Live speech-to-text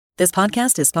This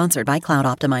podcast is sponsored by Cloud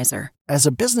Optimizer. As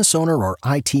a business owner or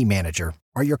IT manager,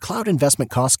 are your cloud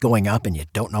investment costs going up and you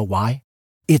don't know why?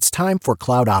 It's time for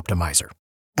Cloud Optimizer.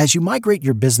 As you migrate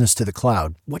your business to the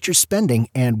cloud, what you're spending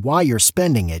and why you're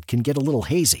spending it can get a little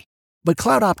hazy. But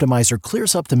Cloud Optimizer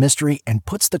clears up the mystery and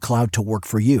puts the cloud to work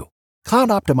for you. Cloud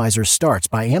Optimizer starts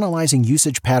by analyzing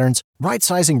usage patterns,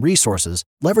 right-sizing resources,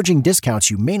 leveraging discounts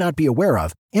you may not be aware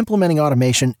of, implementing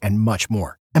automation, and much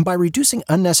more. And by reducing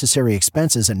unnecessary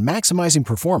expenses and maximizing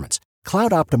performance,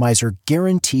 Cloud Optimizer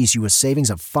guarantees you a savings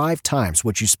of 5 times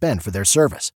what you spend for their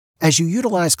service. As you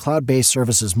utilize cloud-based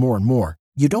services more and more,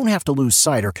 you don't have to lose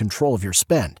sight or control of your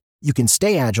spend. You can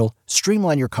stay agile,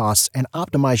 streamline your costs, and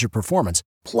optimize your performance,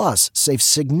 plus save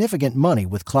significant money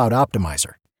with Cloud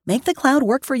Optimizer. Make the cloud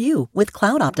work for you with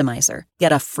Cloud Optimizer.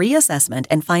 Get a free assessment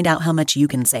and find out how much you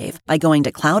can save by going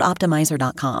to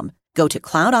cloudoptimizer.com. Go to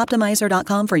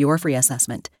cloudoptimizer.com for your free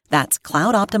assessment. That's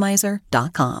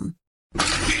cloudoptimizer.com.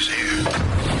 He's here.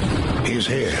 He's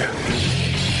here.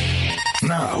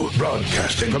 Now,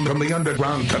 broadcasting from the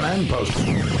underground command post,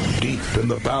 deep in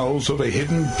the bowels of a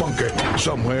hidden bunker,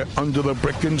 somewhere under the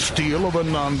brick and steel of a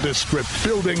nondescript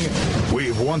building,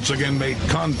 we've once again made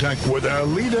contact with our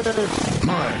leader,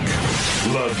 Mark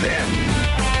Levin.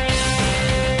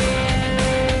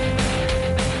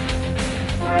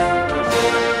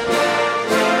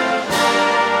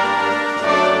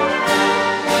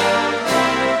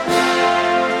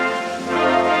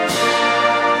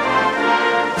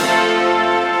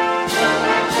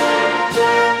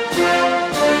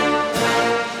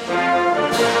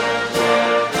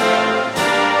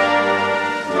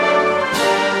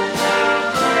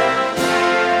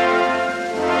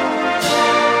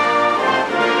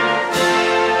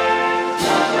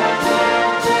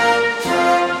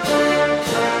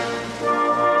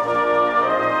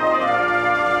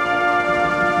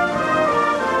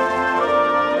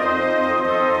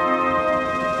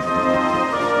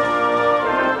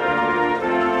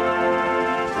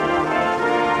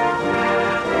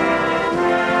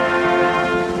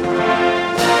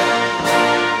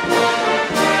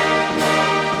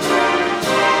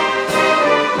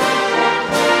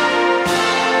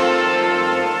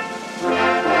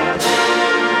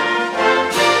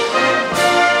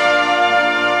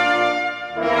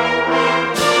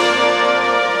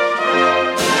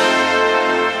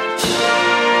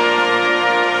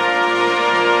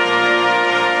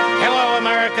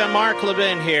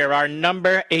 Levin here. Our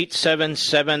number,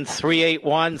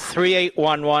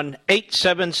 877-381-3811,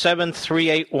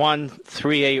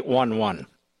 877-381-3811.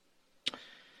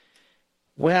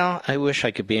 Well, I wish I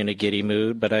could be in a giddy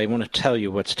mood, but I want to tell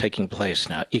you what's taking place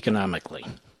now economically.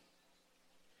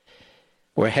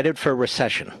 We're headed for a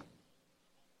recession.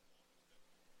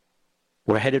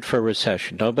 We're headed for a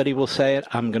recession. Nobody will say it.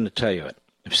 I'm going to tell you it.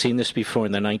 I've seen this before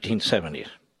in the 1970s.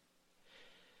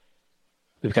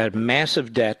 We've got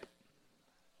massive debt.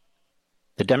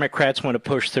 The Democrats want to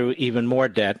push through even more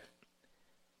debt,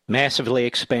 massively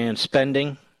expand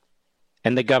spending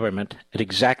and the government at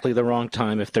exactly the wrong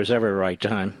time, if there's ever a right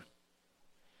time.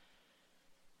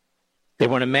 They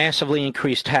want to massively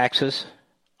increase taxes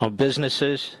on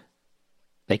businesses.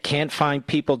 They can't find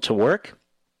people to work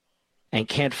and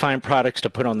can't find products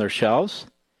to put on their shelves.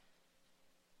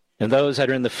 And those that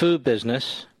are in the food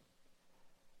business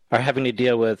are having to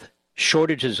deal with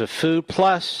shortages of food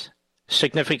plus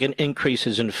significant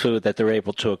increases in food that they're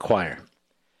able to acquire.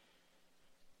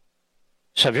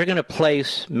 So if you're going to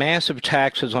place massive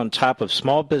taxes on top of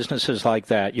small businesses like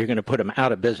that, you're going to put them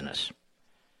out of business.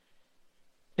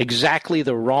 Exactly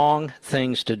the wrong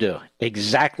things to do.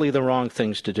 Exactly the wrong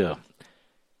things to do.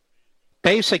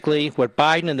 Basically, what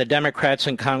Biden and the Democrats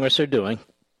in Congress are doing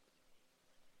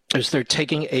is they're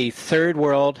taking a third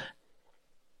world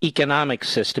economic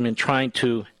system and trying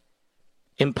to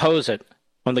impose it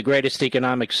on the greatest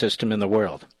economic system in the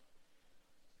world.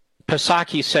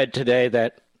 Psaki said today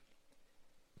that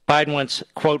Biden wants,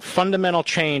 quote, fundamental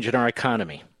change in our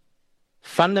economy.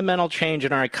 Fundamental change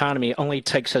in our economy only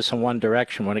takes us in one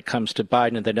direction when it comes to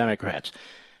Biden and the Democrats.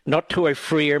 Not to a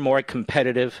freer, more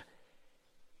competitive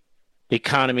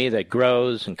economy that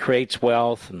grows and creates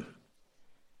wealth and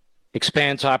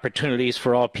expands opportunities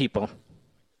for all people.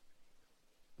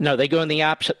 No, they go in the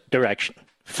opposite direction.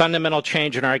 Fundamental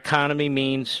change in our economy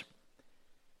means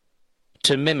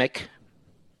to mimic,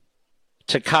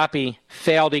 to copy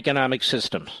failed economic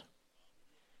systems.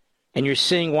 And you're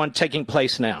seeing one taking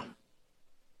place now.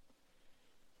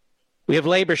 We have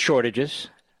labor shortages.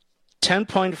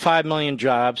 10.5 million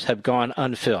jobs have gone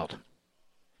unfilled.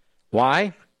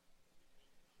 Why?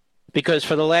 Because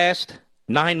for the last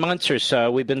 9 months or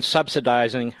so, we've been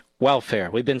subsidizing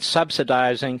welfare. We've been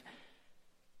subsidizing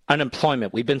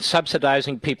unemployment. We've been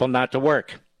subsidizing people not to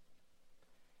work.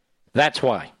 That's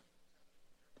why.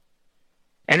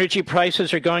 Energy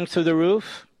prices are going through the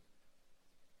roof.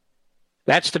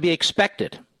 That's to be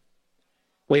expected.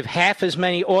 We have half as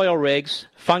many oil rigs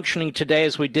functioning today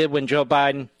as we did when Joe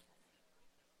Biden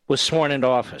was sworn into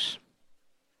office.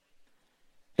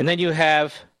 And then you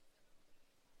have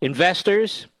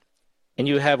investors and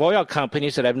you have oil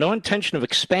companies that have no intention of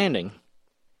expanding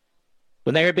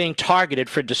when they are being targeted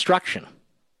for destruction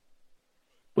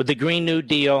with the Green New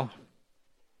Deal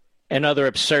and other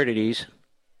absurdities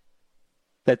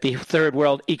that the third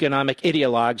world economic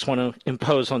ideologues want to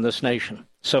impose on this nation.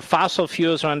 So fossil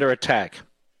fuels are under attack.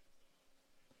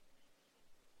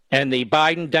 And the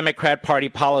Biden Democrat Party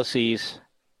policies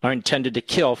are intended to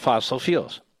kill fossil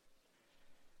fuels.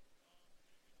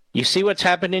 You see what's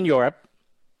happened in Europe.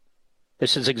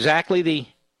 This is exactly the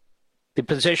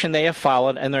position they have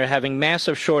followed, and they're having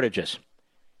massive shortages.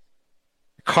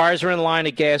 Cars are in line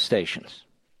at gas stations.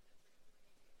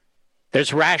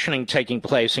 There's rationing taking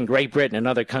place in Great Britain and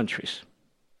other countries.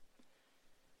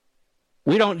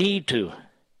 We don't need to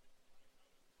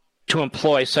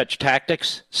employ such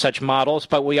tactics, such models,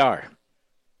 but we are.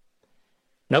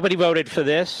 Nobody voted for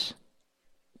this,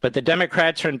 but the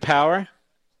Democrats are in power.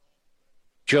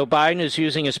 Joe Biden is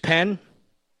using his pen,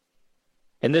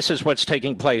 and this is what's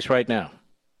taking place right now.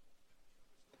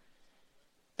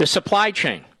 The supply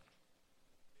chain.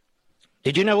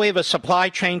 Did you know we have a supply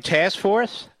chain task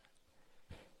force?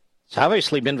 It's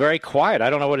obviously been very quiet. I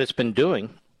don't know what it's been doing,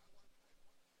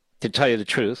 to tell you the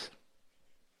truth.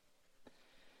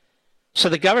 So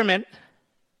the government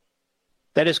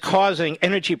that is causing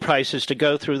energy prices to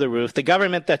go through the roof, the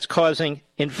government that's causing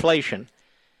inflation,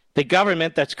 the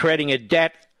government that's creating a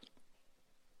debt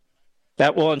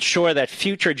that will ensure that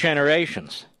future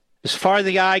generations, as far as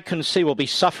the eye can see, will be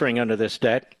suffering under this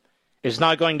debt, is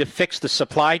not going to fix the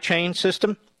supply chain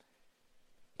system.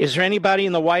 Is there anybody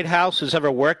in the White House who's ever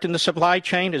worked in the supply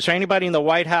chain? Is there anybody in the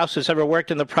White House who's ever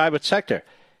worked in the private sector?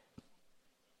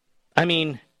 I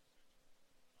mean,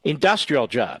 industrial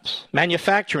jobs,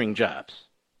 manufacturing jobs,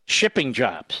 shipping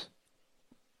jobs.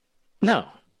 No,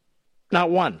 not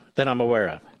one that I'm aware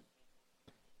of.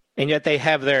 And yet they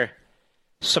have their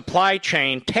supply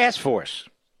chain task force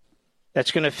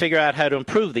that's going to figure out how to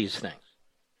improve these things.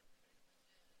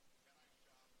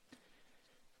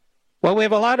 Well, we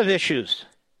have a lot of issues,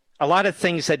 a lot of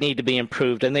things that need to be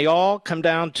improved, and they all come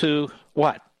down to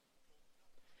what?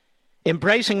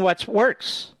 Embracing what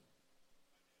works.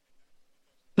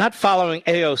 Not following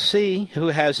AOC, who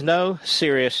has no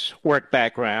serious work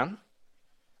background,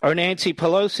 or Nancy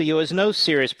Pelosi, who has no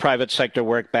serious private sector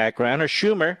work background, or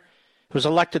Schumer, who was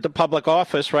elected to public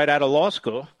office right out of law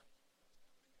school.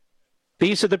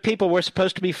 These are the people we're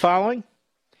supposed to be following.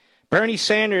 Bernie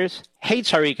Sanders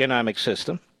hates our economic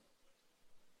system.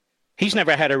 He's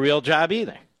never had a real job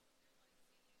either.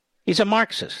 He's a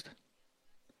Marxist.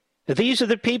 These are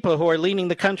the people who are leading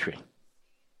the country.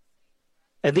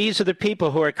 And these are the people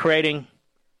who are creating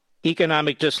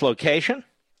economic dislocation.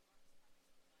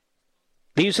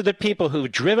 These are the people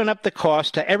who've driven up the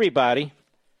cost to everybody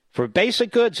for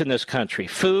basic goods in this country,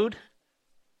 food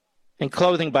and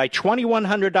clothing, by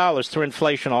 $2,100 through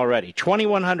inflation already,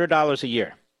 $2,100 a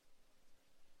year.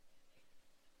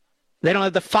 They don't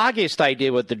have the foggiest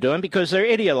idea what they're doing because they're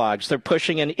ideologues. They're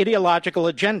pushing an ideological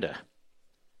agenda.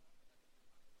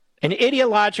 An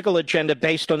ideological agenda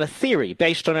based on a theory,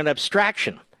 based on an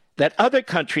abstraction that other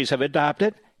countries have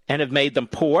adopted and have made them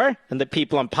poor and the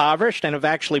people impoverished and have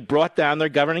actually brought down their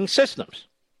governing systems.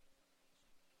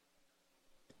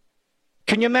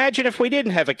 Can you imagine if we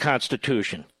didn't have a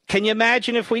constitution? Can you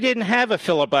imagine if we didn't have a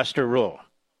filibuster rule?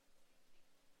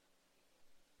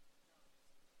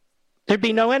 There'd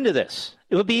be no end to this.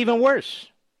 It would be even worse,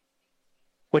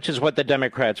 which is what the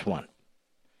Democrats want.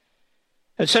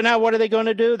 And so now what are they going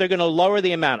to do? They're going to lower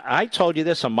the amount. I told you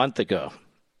this a month ago.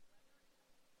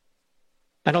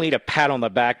 I don't need a pat on the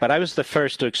back, but I was the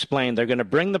first to explain they're going to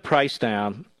bring the price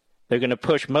down. They're going to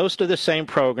push most of the same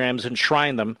programs,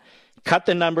 enshrine them, cut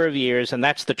the number of years, and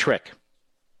that's the trick.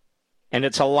 And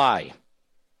it's a lie.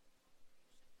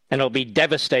 And it'll be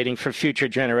devastating for future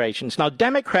generations. Now,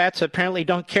 Democrats apparently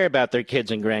don't care about their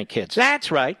kids and grandkids.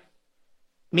 That's right.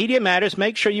 Media Matters,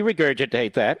 make sure you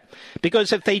regurgitate that.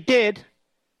 Because if they did,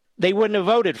 they wouldn't have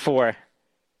voted for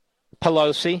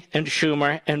Pelosi and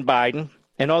Schumer and Biden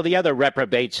and all the other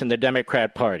reprobates in the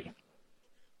Democrat Party.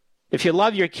 If you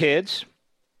love your kids,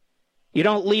 you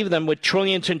don't leave them with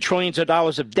trillions and trillions of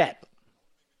dollars of debt.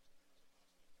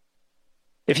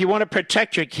 If you want to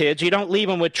protect your kids, you don't leave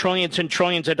them with trillions and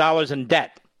trillions of dollars in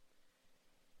debt.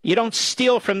 You don't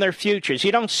steal from their futures.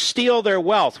 You don't steal their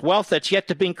wealth that's yet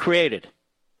to be created.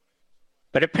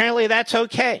 But apparently that's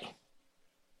okay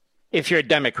if you're a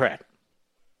Democrat.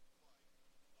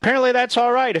 Apparently that's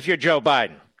all right if you're Joe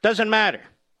Biden. Doesn't matter.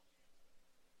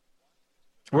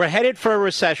 We're headed for a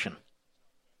recession.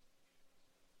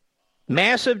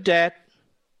 Massive debt,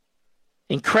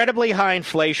 incredibly high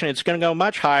inflation. It's going to go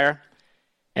much higher.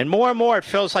 And more it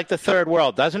feels like the third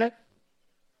world, doesn't it?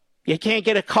 You can't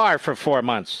get a car for 4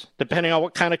 months, depending on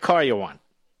what kind of car you want.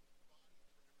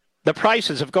 The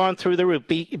prices have gone through the roof,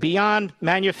 beyond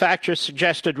manufacturer's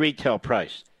suggested retail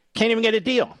price. Can't even get a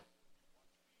deal.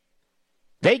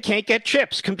 They can't get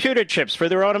chips, computer chips for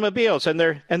their automobiles and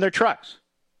their trucks.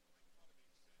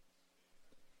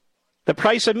 The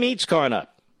price of meat's gone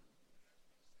up.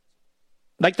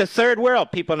 Like the third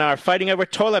world, people now are fighting over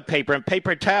toilet paper and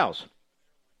paper towels.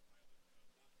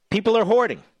 People are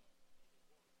hoarding.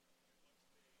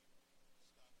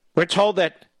 We're told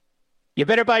that you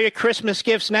better buy your Christmas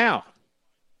gifts now,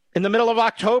 in the middle of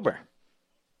October,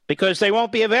 because they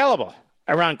won't be available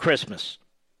around Christmas.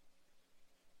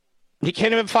 You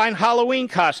can't even find Halloween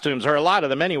costumes, or a lot of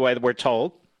them anyway, we're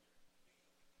told.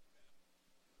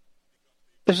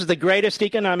 This is the greatest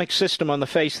economic system on the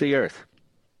face of the earth.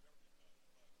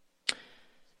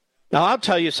 Now, I'll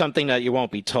tell you something that you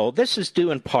won't be told. This is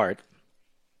due in part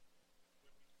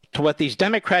to what these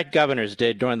Democrat governors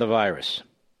did during the virus,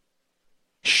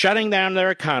 shutting down their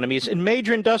economies in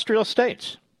major industrial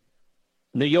states.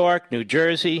 New York, New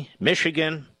Jersey,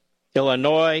 Michigan,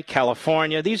 Illinois,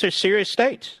 California. These are serious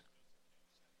states.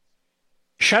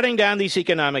 Shutting down these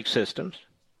economic systems.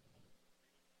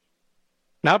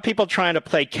 Now people trying to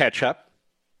play catch up.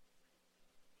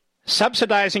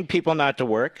 Subsidizing people not to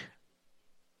work.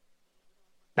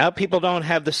 Now people don't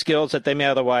have the skills that they may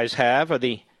otherwise have, or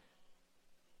the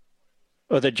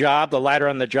job, the ladder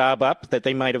on the job up that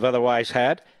they might have otherwise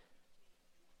had.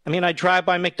 I mean, I drive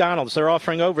by McDonald's. They're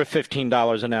offering over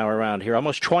 $15 an hour around here,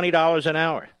 almost $20 an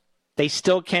hour. They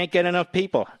still can't get enough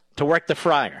people to work the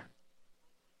fryer.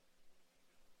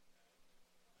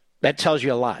 That tells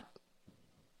you a lot.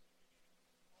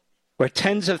 We're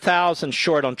tens of thousands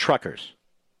short on truckers.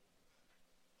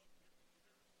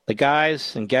 The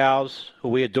guys and gals who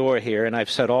we adore here, and I've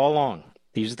said all along,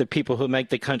 these are the people who make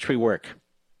the country work.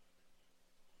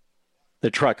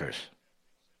 The truckers.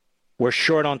 We're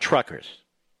short on truckers.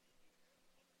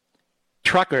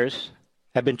 Truckers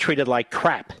have been treated like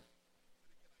crap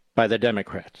by the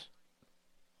Democrats.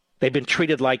 They've been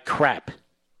treated like crap.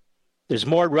 There's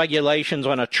more regulations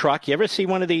on a truck. You ever see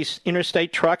one of these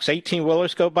interstate trucks,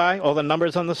 18-wheelers go by, all the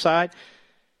numbers on the side?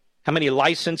 How many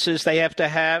licenses they have to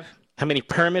have? How many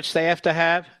permits they have to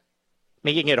have?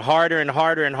 Making it harder and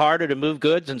harder and harder to move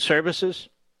goods and services?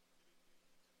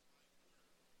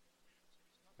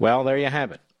 Well, there you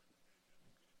have it.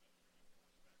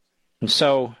 And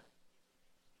so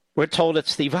we're told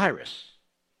it's the virus.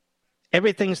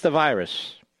 Everything's the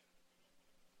virus.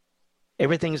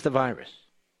 Everything's the virus.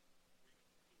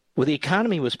 Well, the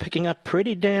economy was picking up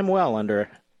pretty damn well under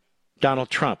Donald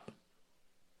Trump.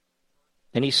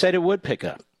 And he said it would pick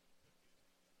up.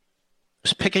 It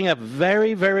was picking up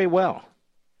very, very well.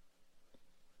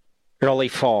 Early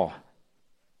fall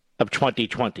of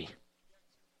 2020.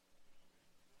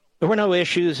 There were no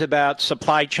issues about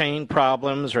supply chain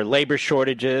problems or labor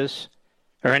shortages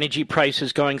or energy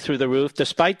prices going through the roof,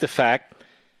 despite the fact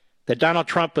that Donald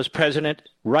Trump was president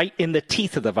right in the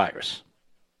teeth of the virus,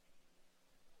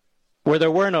 where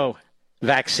there were no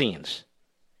vaccines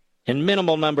and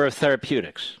minimal number of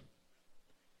therapeutics.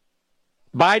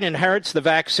 Biden inherits the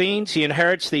vaccines. He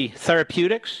inherits the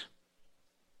therapeutics.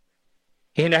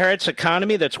 He inherits an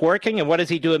economy that's working. And what does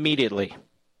he do immediately?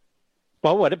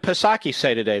 Well, what did Psaki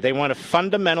say today? They want to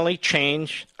fundamentally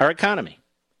change our economy.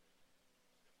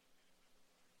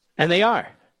 And they are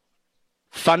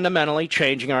fundamentally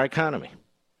changing our economy.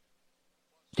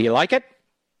 Do you like it?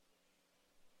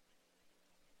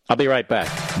 I'll be right back.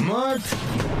 Mark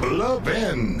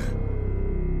Levin.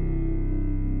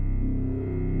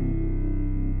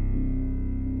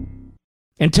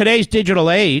 In today's digital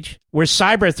age, where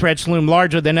cyber threats loom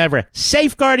larger than ever,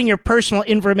 safeguarding your personal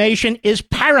information is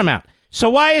paramount. So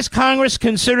why is Congress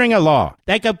considering a law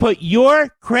that could put your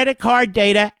credit card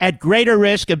data at greater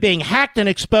risk of being hacked and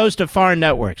exposed to foreign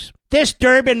networks? This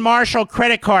Durbin-Marshall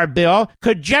credit card bill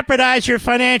could jeopardize your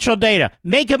financial data,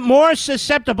 make it more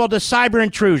susceptible to cyber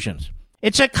intrusions.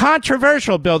 It's a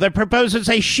controversial bill that proposes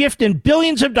a shift in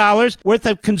billions of dollars worth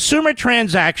of consumer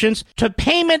transactions to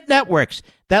payment networks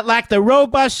that lack the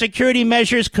robust security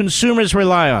measures consumers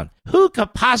rely on. Who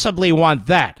could possibly want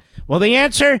that? Well, the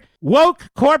answer? Woke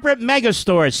corporate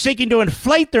megastores seeking to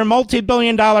inflate their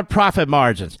multi-billion-dollar profit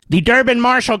margins. The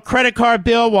Durbin-Marshall credit card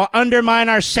bill will undermine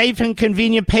our safe and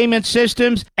convenient payment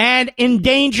systems and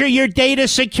endanger your data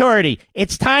security.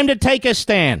 It's time to take a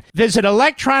stand. Visit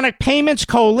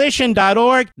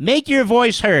electronicpaymentscoalition.org. Make your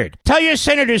voice heard. Tell your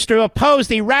senators to oppose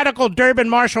the radical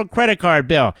Durbin-Marshall credit card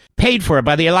bill, paid for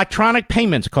by the Electronic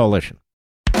Payments Coalition.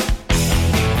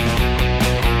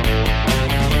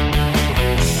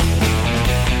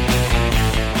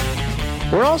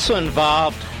 We're also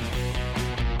involved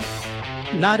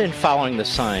not in following the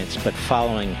science, but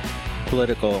following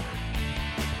political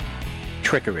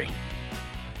trickery.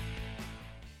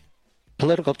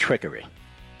 Political trickery.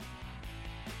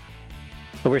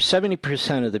 Over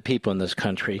 70% of the people in this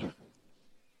country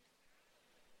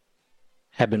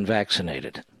have been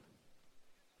vaccinated.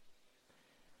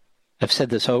 I've said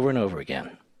this over and over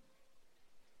again.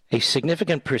 A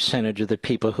significant percentage of the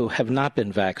people who have not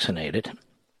been vaccinated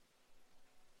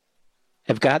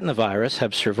have gotten the virus,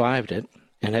 have survived it,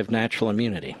 and have natural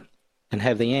immunity, and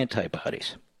have the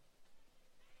antibodies.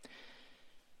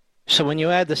 So when you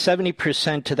add the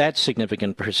 70% to that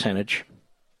significant percentage,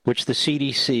 which the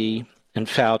CDC and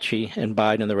Fauci and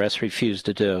Biden and the rest refuse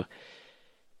to do,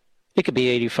 it could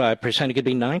be 85%, it could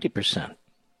be 90%.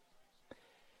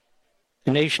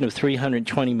 A nation of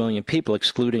 320 million people,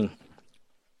 excluding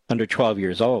under 12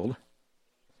 years old,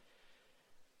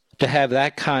 to have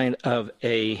that kind of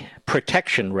a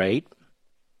protection rate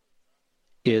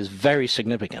is very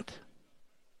significant.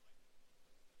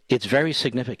 It's very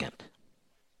significant.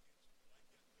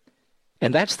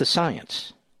 And that's the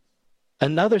science.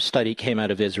 Another study came out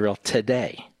of Israel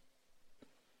today,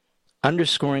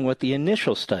 underscoring what the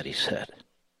initial study said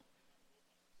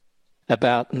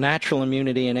about natural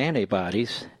immunity and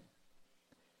antibodies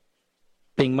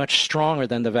being much stronger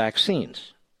than the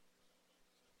vaccines.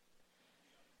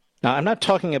 Now, I'm not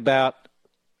talking about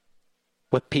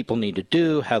what people need to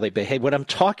do, how they behave. What I'm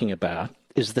talking about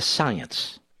is the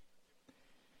science.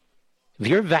 If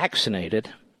you're vaccinated,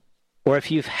 or if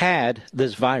you've had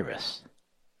this virus,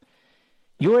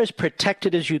 you're as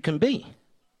protected as you can be.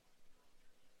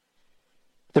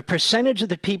 The percentage of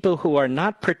the people who are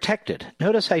not protected,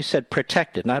 notice I said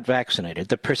protected, not vaccinated.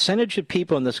 The percentage of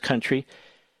people in this country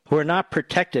who are not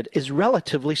protected is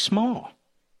relatively small.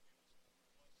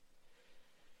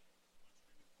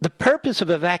 The purpose of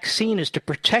a vaccine is to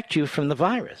protect you from the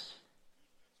virus.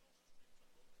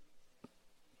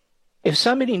 If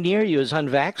somebody near you is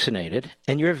unvaccinated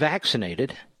and you're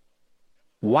vaccinated,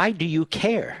 why do you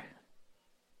care?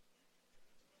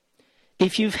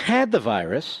 If you've had the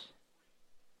virus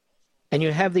and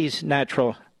you have these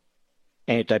natural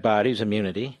antibodies,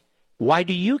 immunity, why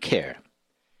do you care?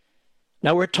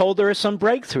 Now we're told there are some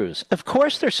breakthroughs. Of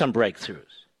course there's some breakthroughs.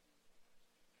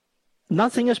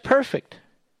 Nothing is perfect.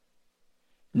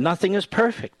 Nothing is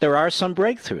perfect. There are some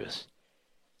breakthroughs.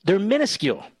 They're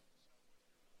minuscule.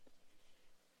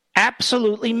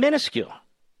 Absolutely minuscule.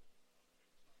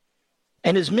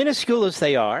 And as minuscule as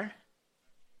they are,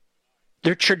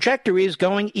 their trajectory is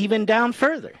going even down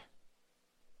further.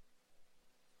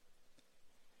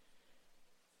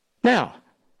 Now,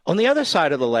 on the other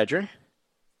side of the ledger,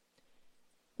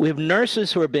 we have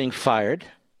nurses who are being fired.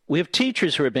 We have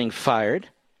teachers who are being fired.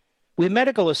 We have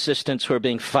medical assistants who are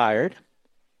being fired.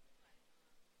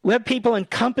 We have people in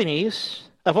companies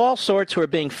of all sorts who are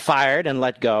being fired and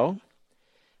let go.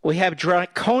 We have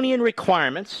draconian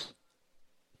requirements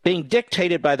being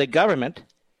dictated by the government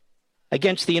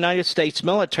against the United States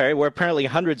military, where apparently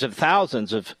hundreds of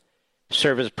thousands of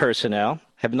service personnel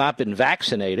have not been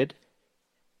vaccinated.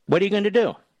 What are you going to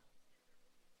do?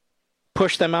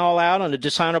 Push them all out on a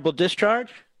dishonorable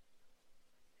discharge?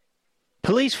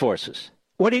 Police forces,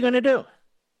 what are you going to do?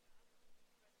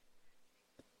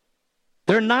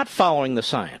 They're not following the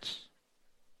science.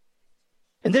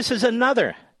 And this is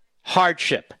another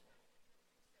hardship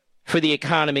for the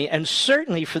economy and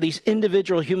certainly for these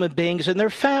individual human beings and their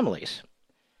families.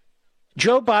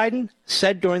 Joe Biden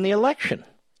said during the election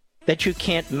that you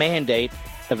can't mandate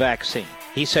a vaccine.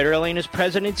 He said early in his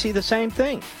presidency the same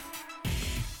thing.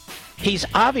 He's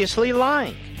obviously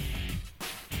lying.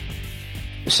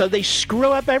 So they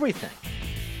screw up everything.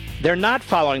 They're not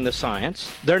following the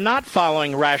science. They're not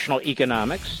following rational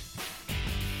economics.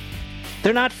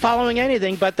 They're not following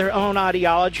anything but their own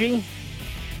ideology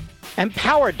and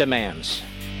power demands.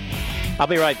 I'll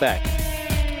be right back.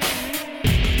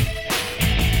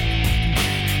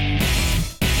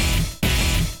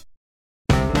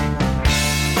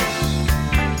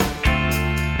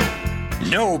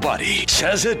 Nobody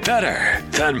says it better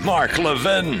than Mark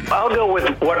Levin. I'll go with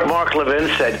what Mark Levin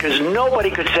said, because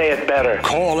nobody could say it better.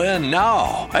 Call in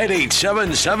now at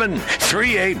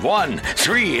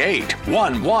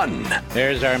 877-381-3811.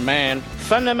 There's our man.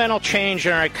 Fundamental change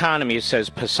in our economy, says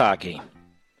Psaki.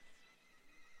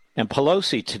 And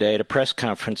Pelosi today at a press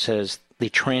conference says the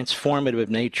transformative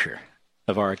nature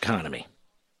of our economy.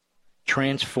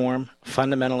 Transform,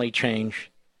 fundamentally change.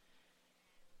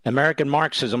 American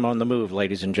Marxism on the move,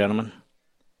 ladies and gentlemen.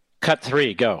 Cut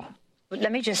 3, go.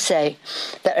 Let me just say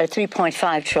that at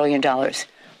 $3.5 trillion,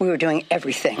 we were doing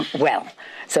everything well.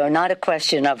 So not a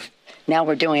question of now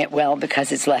we're doing it well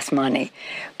because it's less money.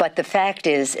 But the fact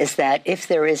is that if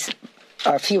there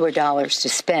are fewer dollars to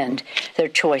spend, there are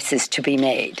choices to be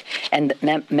made. And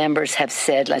the members have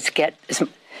said, let's get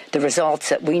the results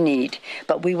that we need,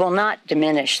 but we will not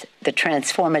diminish the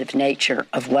transformative nature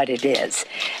of what it is.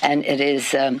 And it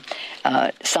is,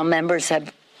 some members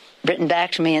have written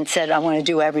back to me and said, I want to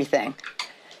do everything.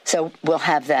 So we'll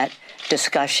have that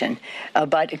discussion.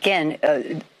 But again,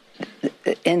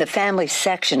 in the family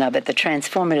section of it, the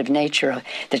transformative nature of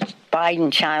the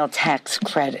Biden child tax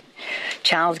credit,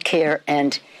 child care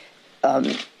and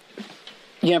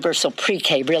universal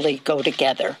pre-K really go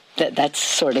together. That's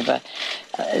sort of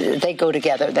they go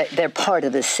together. They're part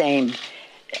of the same,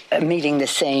 meeting the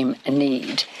same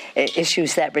need.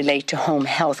 Issues that relate to home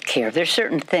health care. There's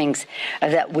certain things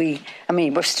that we're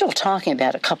still talking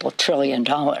about a couple of $1 trillion,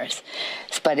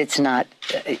 but it's not,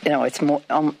 it's more,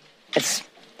 it's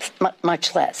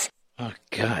much less. Oh,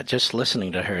 God, just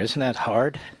listening to her, isn't that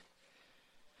hard?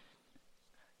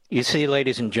 You see,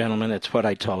 ladies and gentlemen, it's what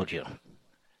I told you.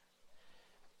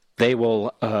 They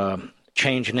will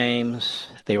change names.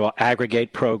 They will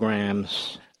aggregate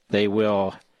programs. They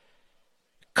will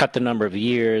cut the number of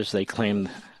years they claim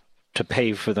to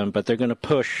pay for them, but they're going to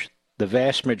push the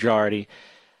vast majority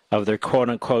of their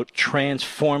quote-unquote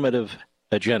transformative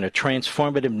agenda,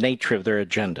 transformative nature of their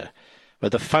agenda, or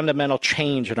the fundamental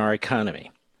change in our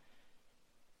economy.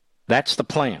 That's the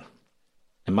plan.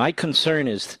 And my concern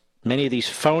is many of these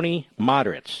phony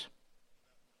moderates.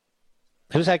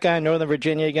 Who's that guy in Northern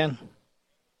Virginia again?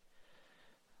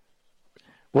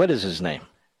 What is his name?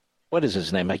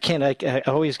 I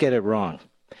always get it wrong.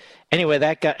 Anyway,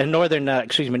 that guy in Northern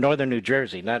New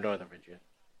Jersey, not Northern Virginia.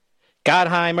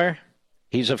 Gottheimer,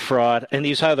 he's a fraud. And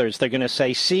these others, they're going to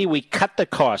say, see, we cut the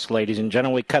cost, ladies and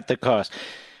gentlemen, we cut the cost.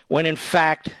 When in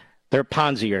fact, they're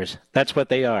Ponziers. That's what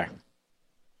they are.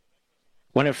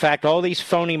 When in fact, all these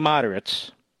phony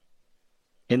moderates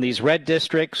in these red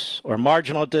districts or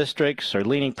marginal districts or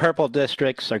leaning purple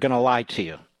districts are going to lie to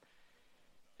you.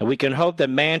 And we can hope that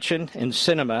Manchin and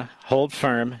Sinema hold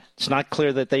firm. It's not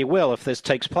clear that they will if this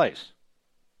takes place.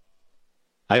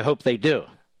 I hope they do.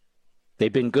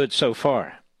 They've been good so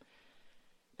far.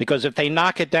 Because if they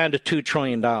knock it down to $2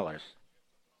 trillion,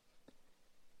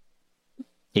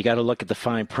 you got to look at the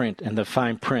fine print. And the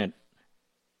fine print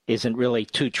isn't really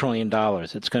 $2 trillion.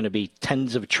 It's going to be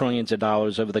tens of trillions of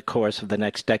dollars over the course of the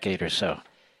next decade or so.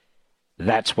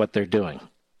 That's what they're doing.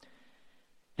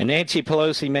 And Nancy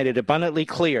Pelosi made it abundantly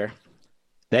clear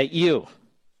that you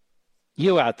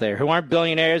out there who aren't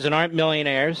billionaires and aren't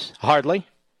millionaires, hardly,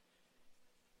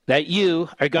 that you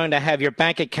are going to have your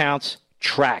bank accounts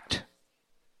tracked.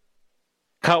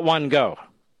 Cut 1, go.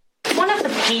 One of the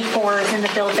pay-fors in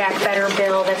the Build Back Better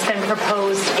bill that's been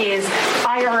proposed is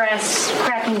IRS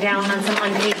cracking down on some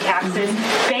unpaid taxes.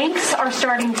 Banks are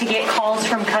starting to get calls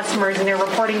from customers, and they're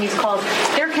reporting these calls.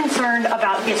 They're concerned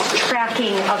about this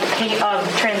tracking of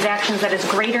transactions that is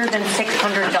greater than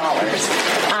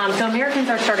 $600. So Americans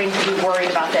are starting to be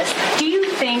worried about this. Do you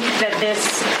think that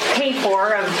this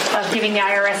pay-for of giving the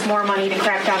IRS more money to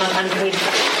crack down on unpaid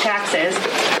taxes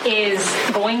is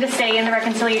going to stay in the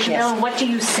reconciliation bill? And what do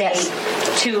you say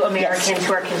to Americans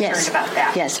who are concerned about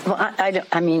that? Yes. Well,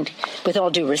 I mean, with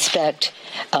all due respect,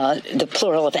 the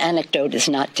plural of anecdote is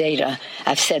not data.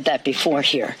 I've said that before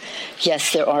here.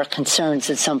 Yes, there are concerns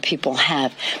that some people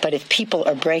have, but if people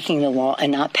are breaking the law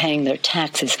and not paying their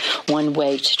taxes, one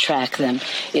way to track them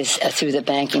is through the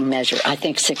banking measure. I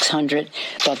think 600,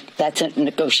 but that's a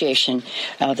negotiation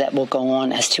that will go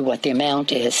on as to what the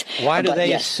amount is. Why do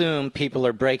they assume people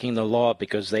are breaking the law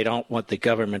because they don't want the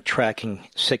government tracking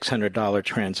 $600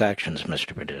 transactions,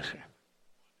 Mr. Producer?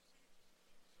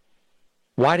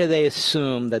 Why do they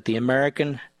assume that the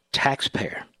American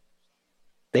taxpayer,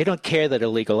 they don't care that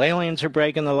illegal aliens are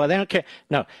breaking the law, they don't care,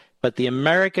 no, but the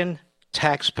American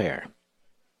taxpayer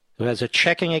who has a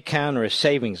checking account or a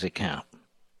savings account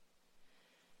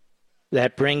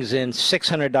that brings in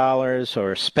 $600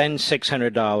 or spends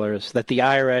 $600, that the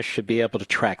IRS should be able to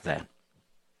track that.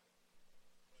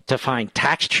 to find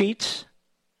tax cheats.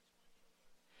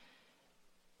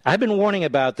 I've been warning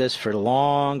about this for a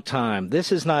long time.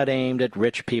 This is not aimed at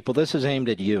rich people. This is aimed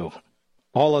at you.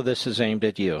 All of this is aimed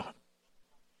at you.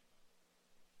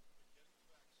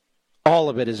 All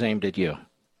of it is aimed at you.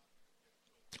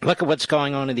 Look at what's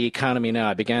going on in the economy now.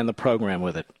 I began the program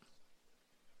with it.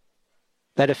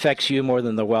 That affects you more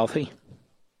than the wealthy.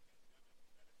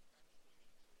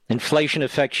 Inflation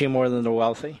affects you more than the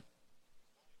wealthy.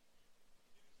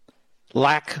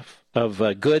 Lack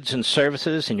of goods and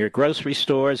services in your grocery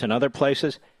stores and other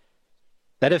places,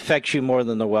 that affects you more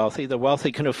than the wealthy. The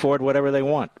wealthy can afford whatever they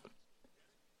want.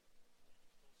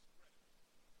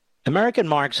 American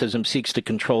Marxism seeks to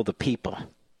control the people,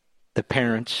 the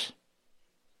parents,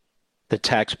 the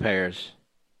taxpayers.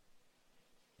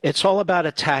 It's all about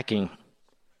attacking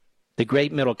the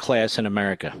great middle class in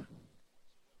America,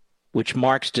 which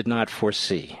Marx did not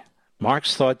foresee.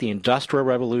 Marx thought the Industrial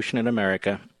Revolution in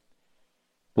America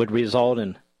would result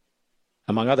in,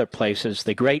 among other places,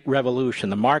 the Great Revolution,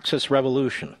 the Marxist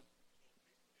Revolution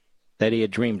that he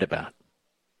had dreamed about.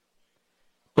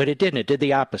 But it didn't. It did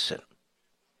the opposite.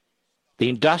 The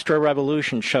Industrial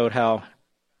Revolution showed how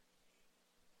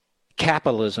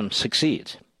capitalism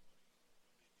succeeds.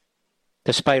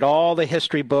 Despite all the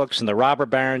history books and the robber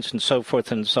barons and so forth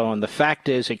and so on, the fact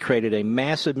is it created a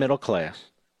massive middle class,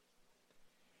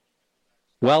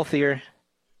 wealthier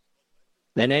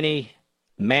than any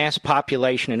mass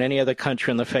population in any other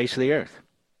country on the face of the earth.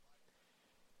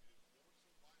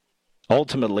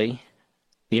 Ultimately,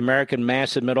 the American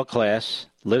massive middle class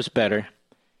lives better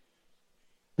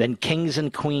than kings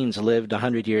and queens lived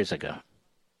 100 years ago.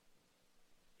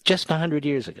 Just 100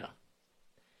 years ago.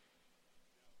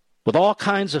 With all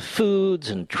kinds of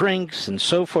foods and drinks and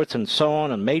so forth and so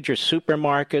on, and major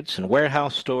supermarkets and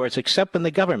warehouse stores, except when the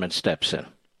government steps in.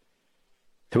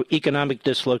 Through economic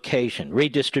dislocation,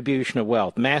 redistribution of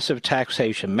wealth, massive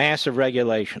taxation, massive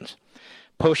regulations,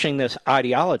 pushing this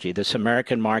ideology, this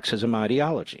American Marxism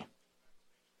ideology.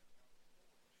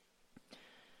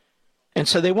 And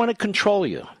so they want to control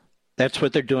you. That's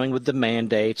what they're doing with the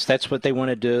mandates. That's what they want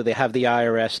to do. They have the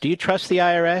IRS. Do you trust the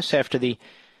IRS after the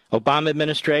Obama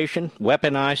administration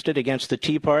weaponized it against the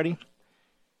Tea Party?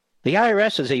 The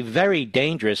IRS is a very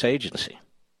dangerous agency.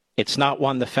 It's not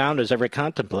one the founders ever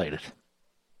contemplated.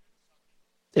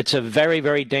 It's a very,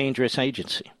 very dangerous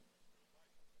agency.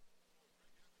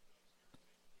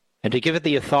 And to give it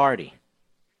the authority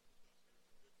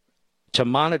to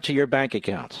monitor your bank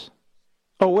accounts.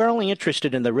 Oh, we're only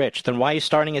interested in the rich. Then why are you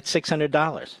starting at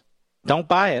 $600? Don't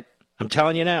buy it. I'm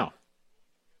telling you now.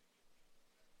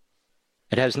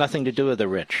 It has nothing to do with the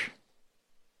rich.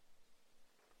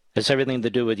 It has everything to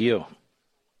do with you.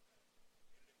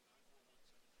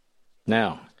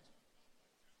 Now,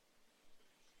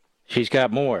 she's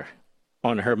got more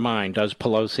on her mind, does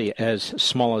Pelosi, as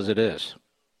small as it is.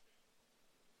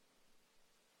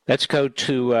 Let's go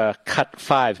to cut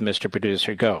 5, Mr.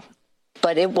 Producer. Go.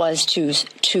 But it was the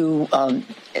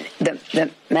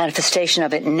manifestation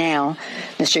of it now,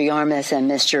 Mr. Yarmouth and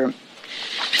Mr.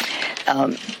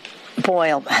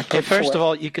 Boyle. First of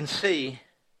all, you can see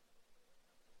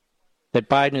that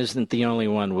Biden isn't the only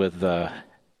one with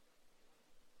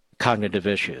cognitive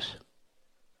issues.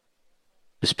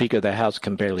 The Speaker of the House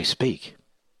can barely speak,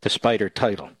 despite her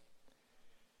title.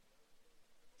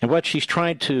 And what she's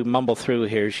trying to mumble through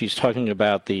here, she's talking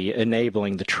about the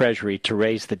enabling the Treasury to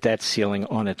raise the debt ceiling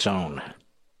on its own.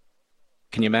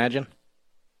 Can you imagine?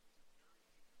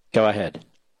 Go ahead.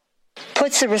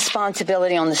 Puts the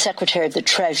responsibility on the Secretary of the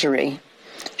Treasury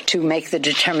to make the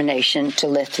determination to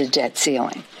lift the debt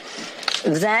ceiling.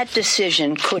 That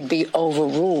decision could be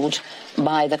overruled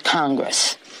by the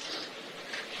Congress.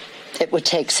 It would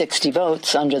take 60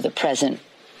 votes under the present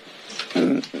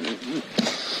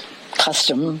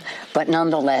custom, but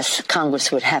nonetheless,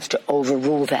 Congress would have to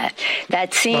overrule that.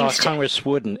 That seems Congress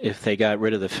wouldn't if they got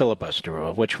rid of the filibuster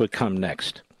rule, which would come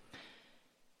next.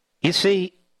 You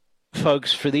see,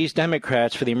 folks, for these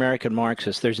Democrats, for the American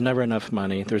Marxists, there's never enough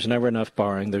money, there's never enough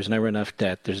borrowing, there's never enough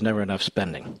debt, there's never enough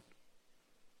spending.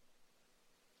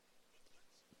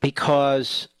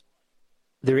 Because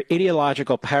their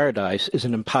ideological paradise is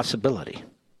an impossibility.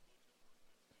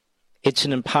 It's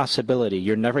an impossibility.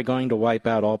 You're never going to wipe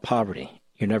out all poverty.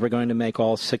 You're never going to make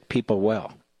all sick people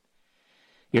well.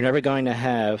 You're never going to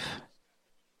have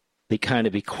the kind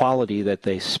of equality that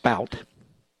they spout,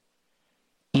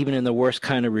 even in the worst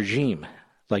kind of regime,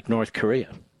 like North Korea.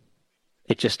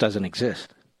 It just doesn't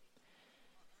exist.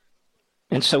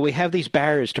 And so we have these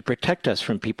barriers to protect us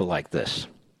from people like this,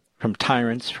 from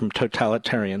tyrants, from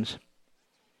totalitarians,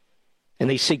 and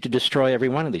they seek to destroy every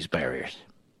one of these barriers.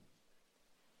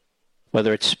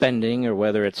 whether it's spending or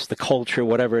whether it's the culture,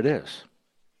 whatever it is.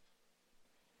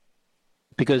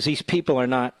 Because these people are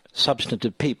not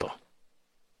substantive people.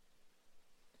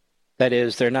 That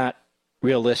is, they're not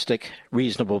realistic,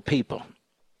 reasonable people.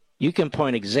 You can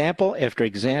point example after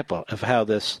example of how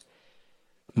this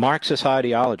Marxist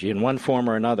ideology, in one form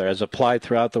or another, as applied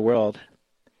throughout the world,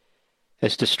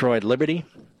 has destroyed liberty,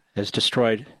 has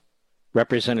destroyed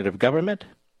representative government,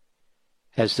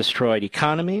 has destroyed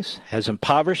economies, has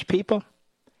impoverished people,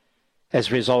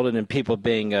 has resulted in people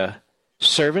being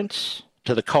servants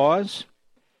to the cause.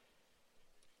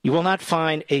 You will not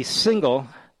find a single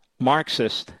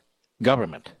Marxist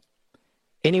government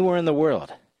anywhere in the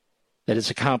world that has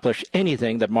accomplished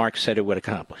anything that Marx said it would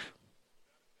accomplish.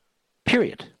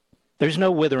 Period. There's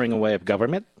no withering away of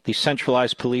government. The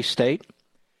centralized police state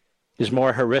is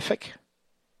more horrific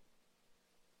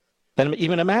than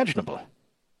even imaginable.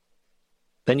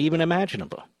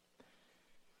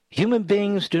 Human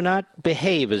beings do not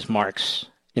behave as Marx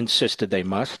insisted they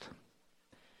must.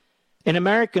 And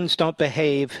Americans don't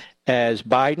behave as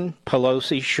Biden,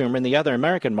 Pelosi, Schumer, and the other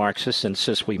American Marxists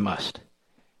insist we must.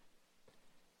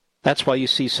 That's why you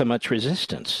see so much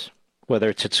resistance, whether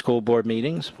it's at school board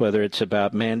meetings, whether it's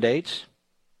about mandates,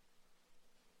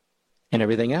 and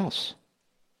everything else.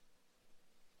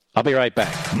 I'll be right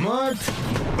back. Mark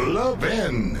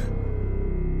Levin.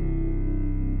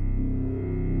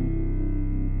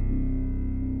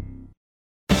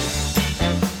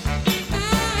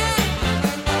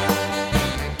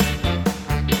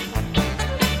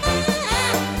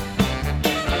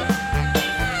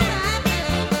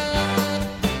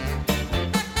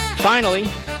 Finally,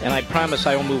 and I promise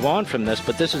I will move on from this,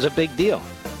 but this is a big deal.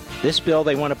 This bill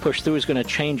they want to push through is going to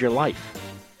change your life.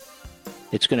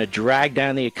 It's going to drag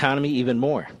down the economy even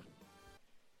more.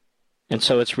 And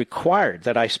so it's required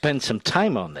that I spend some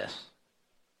time on this.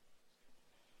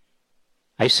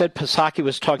 I said Psaki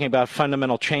was talking about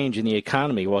fundamental change in the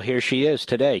economy. Well, here she is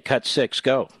today. Cut 6,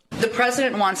 go. The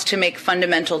president wants to make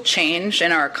fundamental change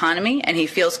in our economy, and he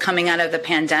feels coming out of the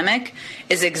pandemic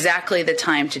is exactly the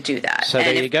time to do that. So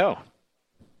there you go.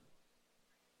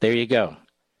 There you go.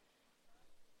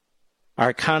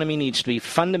 Our economy needs to be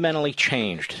fundamentally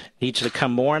changed. It needs to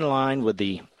come more in line with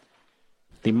the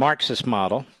Marxist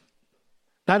model.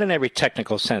 Not in every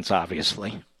technical sense,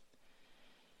 obviously.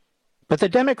 But the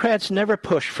Democrats never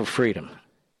push for freedom.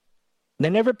 They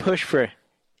never push for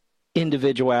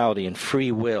individuality and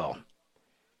free will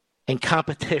and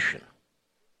competition.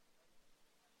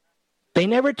 They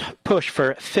never push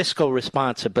for fiscal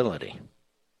responsibility.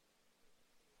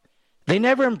 They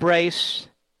never embrace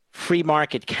free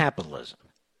market capitalism,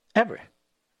 ever.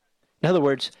 In other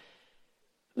words,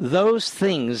 those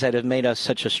things that have made us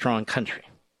such a strong country.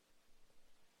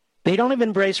 They don't even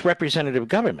embrace representative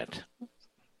government.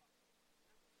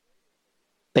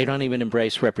 They don't even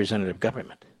embrace representative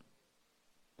government.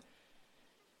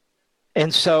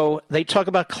 And so they talk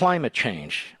about climate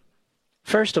change.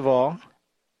 First of all,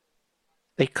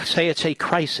 they say it's a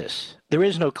crisis. There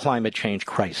is no climate change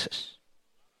crisis.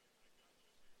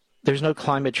 There's no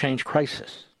climate change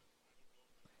crisis.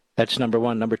 That's number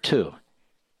one. Number two,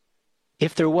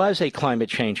 if there was a climate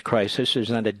change crisis,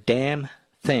 there's not a damn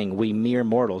thing we mere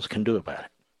mortals can do about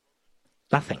it.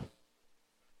 Nothing.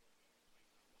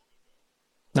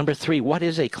 Number three, what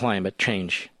is a climate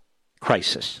change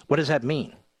crisis? What does that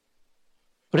mean?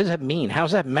 What does that mean?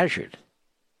 How's that measured?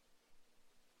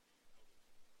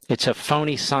 It's a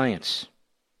phony science.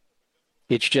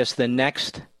 It's just the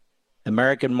next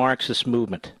American Marxist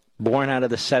movement, born out of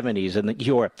the 70s in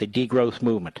Europe, the degrowth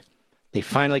movement. They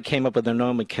finally came up with a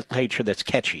nomenclature that's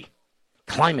catchy.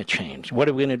 Climate change. What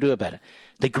are we going to do about it?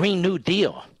 The Green New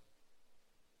Deal.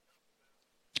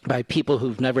 By people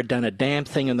who've never done a damn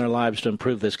thing in their lives to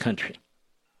improve this country.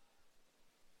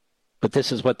 But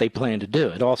this is what they plan to do.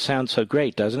 It all sounds so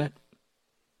great, doesn't it?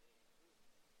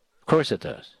 Of course it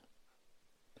does.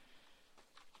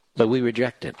 But we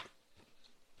reject it.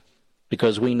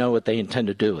 Because we know what they intend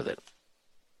to do with it.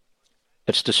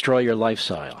 It's destroy your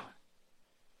lifestyle.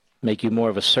 Make you more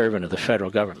of a servant of the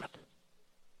federal government.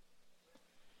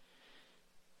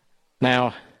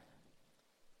 Now,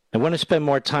 I want to spend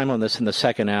more time on this in the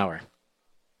second hour.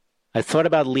 I thought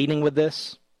about leading with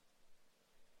this,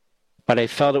 but I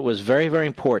felt it was very, very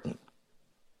important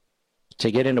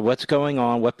to get into what's going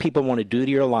on, what people want to do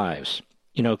to your lives.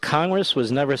 You know, Congress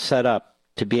was never set up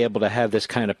to be able to have this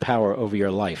kind of power over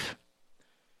your life.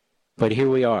 But here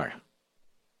we are.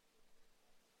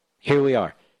 Here we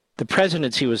are. The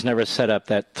presidency was never set up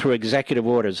that through executive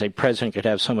orders a president could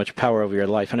have so much power over your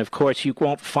life. And of course, you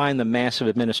won't find the massive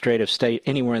administrative state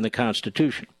anywhere in the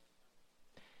Constitution.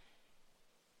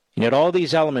 And yet all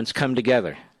these elements come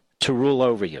together to rule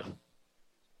over you,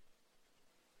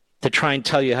 to try and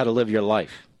tell you how to live your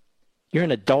life. You're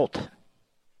an adult.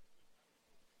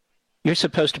 You're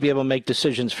supposed to be able to make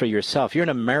decisions for yourself. You're an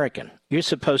American. You're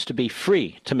supposed to be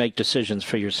free to make decisions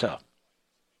for yourself.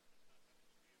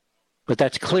 But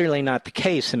that's clearly not the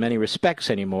case in many respects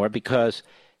anymore, because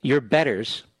your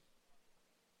betters,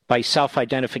 by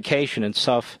self-identification and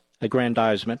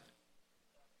self-aggrandizement,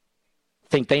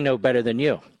 think they know better than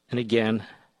you. And again,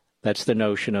 that's the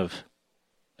notion of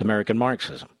American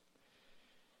Marxism.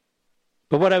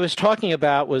 But what I was talking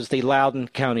about was the Loudoun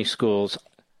County schools.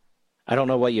 I don't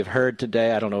know what you've heard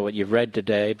today. I don't know what you've read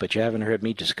today, but you haven't heard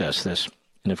me discuss this.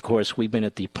 And of course, we've been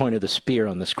at the point of the spear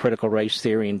on this critical race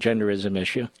theory and genderism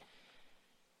issue,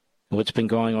 what's been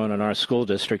going on in our school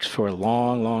districts for a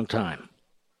long, long time.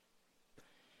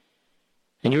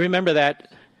 And you remember that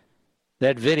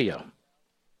video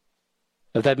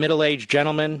of that middle-aged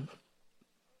gentleman?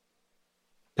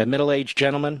 That middle-aged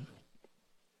gentleman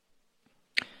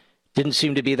didn't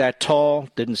seem to be that tall,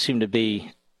 didn't seem to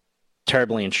be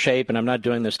terribly in shape, and I'm not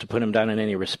doing this to put him down in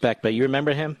any respect, but you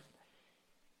remember him?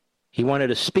 He wanted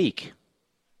to speak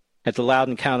at the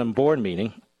Loudoun County board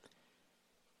meeting,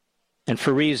 and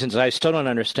for reasons I still don't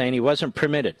understand, he wasn't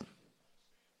permitted.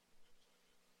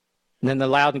 And then the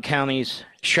Loudoun County's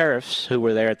sheriffs, who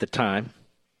were there at the time,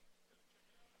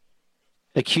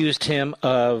 accused him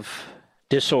of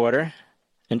disorder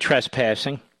and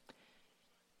trespassing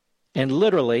and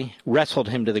literally wrestled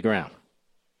him to the ground.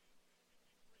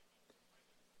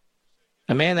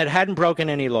 A man that hadn't broken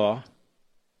any law,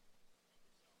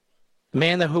 a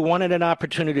man who wanted an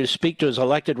opportunity to speak to his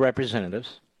elected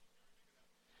representatives,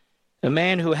 a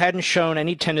man who hadn't shown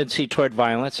any tendency toward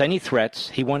violence, any threats.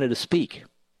 He wanted to speak.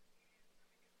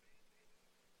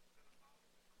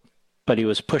 But he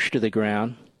was pushed to the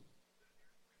ground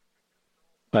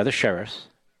by the sheriffs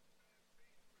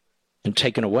and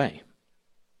taken away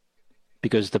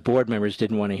because the board members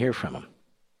didn't want to hear from him.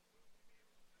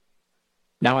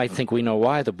 Now I think we know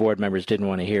why the board members didn't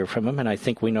want to hear from him, and I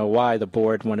think we know why the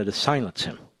board wanted to silence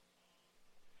him.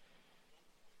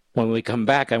 When we come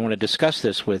back, I want to discuss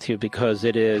this with you because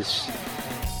it is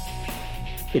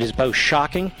both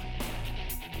shocking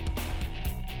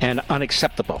and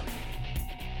unacceptable.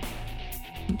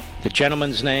 The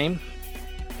gentleman's name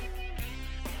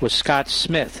was Scott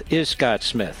Smith, is Scott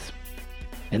Smith.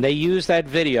 And they used that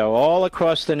video all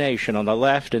across the nation on the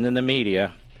left and in the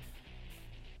media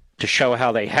to show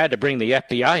how they had to bring the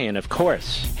FBI in, of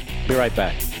course. Be right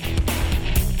back.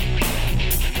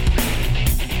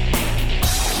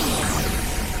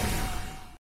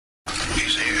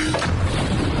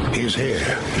 He's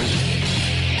here.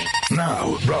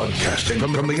 Now, broadcasting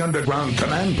from the underground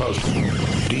command post,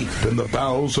 deep in the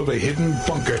bowels of a hidden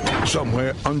bunker,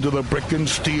 somewhere under the brick and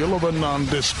steel of a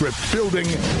nondescript building,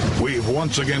 we've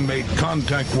once again made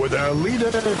contact with our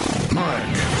leader, Mark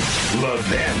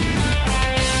Levin.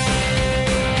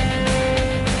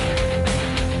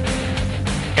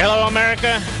 Hello,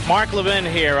 America. Mark Levin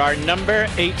here. Our number,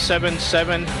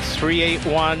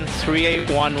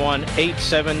 877-381-3811,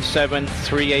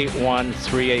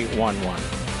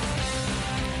 877-381-3811.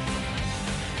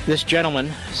 This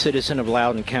gentleman, citizen of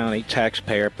Loudoun County,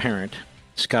 taxpayer, parent,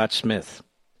 Scott Smith,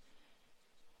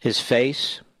 his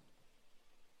face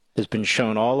has been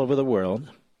shown all over the world.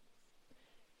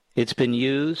 It's been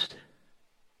used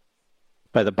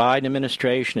by the Biden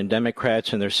administration and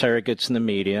Democrats and their surrogates in the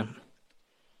media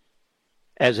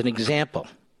as an example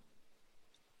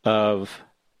of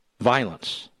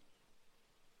violence,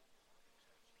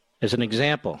 as an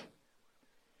example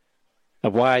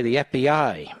of why the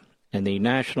FBI and the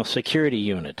National Security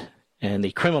Unit and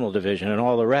the Criminal Division and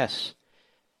all the rest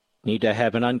need to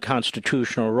have an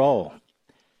unconstitutional role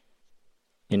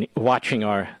in watching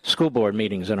our school board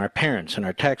meetings and our parents and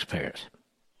our taxpayers.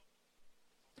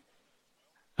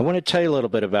 I want to tell you a little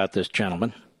bit about this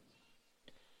gentleman.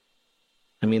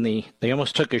 I mean, they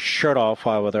almost took his shirt off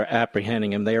while they were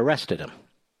apprehending him. They arrested him,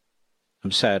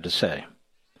 I'm sad to say.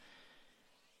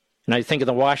 And I think in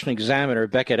the Washington Examiner,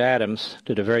 Beckett Adams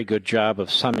did a very good job of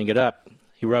summing it up.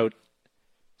 He wrote,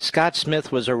 Scott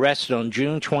Smith was arrested on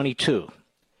June 22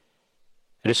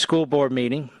 at a school board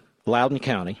meeting, Loudoun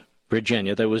County,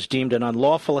 Virginia, that was deemed an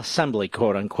unlawful assembly,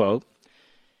 quote unquote,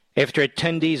 after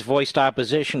attendees voiced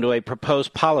opposition to a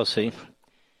proposed policy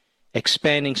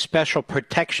expanding special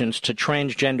protections to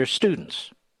transgender students.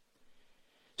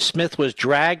 Smith was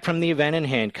dragged from the event in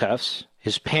handcuffs,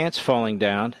 his pants falling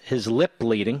down, his lip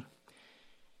bleeding.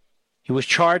 He was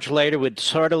charged later with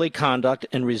disorderly conduct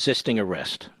and resisting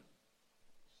arrest.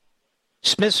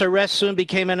 Smith's arrest soon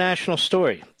became a national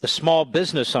story. The small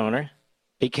business owner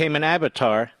became an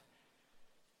avatar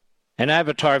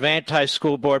of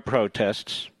anti-school board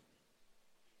protests,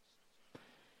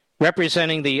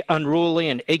 representing the unruly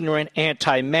and ignorant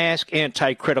anti-mask,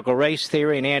 anti-critical race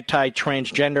theory, and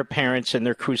anti-transgender parents in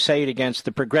their crusade against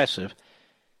the progressive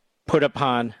put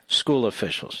upon school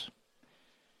officials.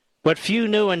 What few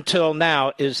knew until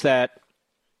now is that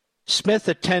Smith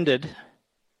attended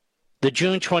the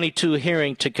June 22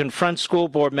 hearing to confront school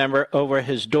board member over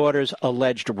his daughter's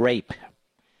alleged rape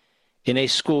in a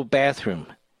school bathroom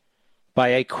by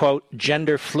a, quote,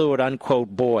 gender fluid, unquote,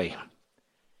 boy.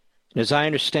 And as I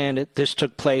understand it, this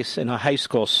took place in a high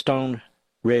school, Stone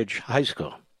Ridge High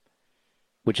School,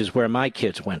 which is where my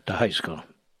kids went to high school.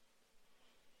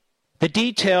 The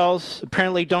details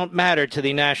apparently don't matter to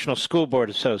the National School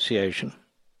Board Association.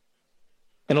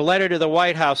 In a letter to the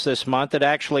White House this month, it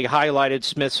actually highlighted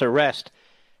Smith's arrest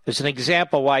as an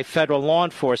example why federal law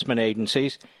enforcement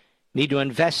agencies need to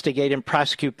investigate and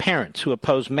prosecute parents who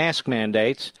oppose mask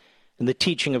mandates and the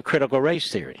teaching of critical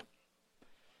race theory.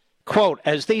 Quote,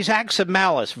 as these acts of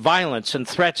malice, violence, and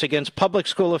threats against public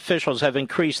school officials have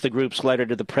increased, the group's letter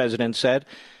to the president said,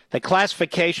 the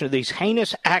classification of these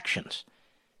heinous actions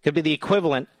could be the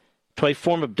equivalent to a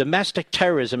form of domestic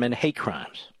terrorism and hate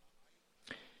crimes.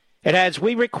 It adds,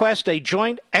 we request a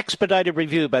joint expedited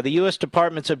review by the U.S.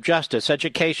 Departments of Justice,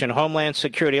 Education, Homeland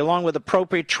Security, along with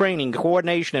appropriate training,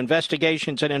 coordination,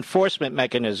 investigations, and enforcement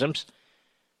mechanisms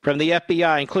from the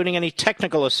FBI, including any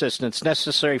technical assistance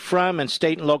necessary from and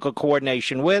state and local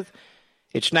coordination with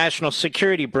its National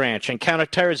Security Branch and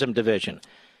Counterterrorism Division,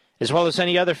 as well as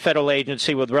any other federal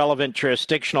agency with relevant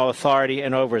jurisdictional authority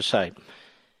and oversight.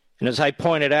 And as I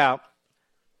pointed out,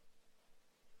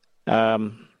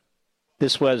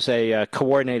 this was a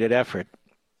coordinated effort,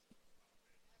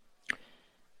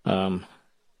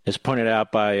 as pointed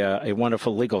out by a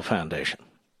wonderful legal foundation.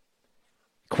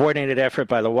 Coordinated effort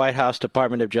by the White House,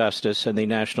 Department of Justice, and the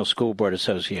National School Board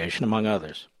Association, among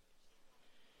others.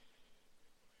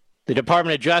 The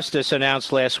Department of Justice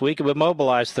announced last week it would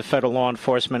mobilize the federal law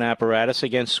enforcement apparatus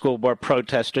against school board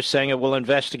protesters, saying it will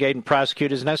investigate and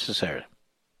prosecute as necessary.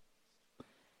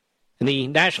 And the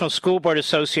National School Board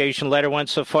Association letter went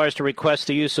so far as to request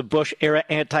the use of Bush-era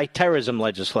anti-terrorism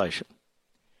legislation.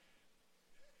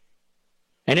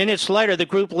 And in its letter, the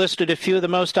group listed a few of the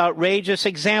most outrageous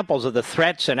examples of the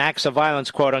threats and acts of violence,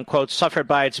 quote-unquote, suffered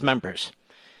by its members.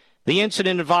 The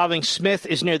incident involving Smith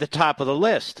is near the top of the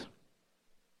list.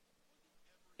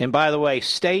 And by the way,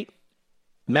 state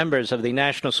members of the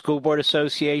National School Board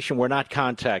Association were not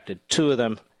contacted. Two of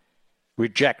them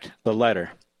reject the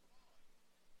letter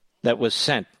that was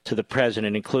sent to the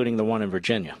president, including the one in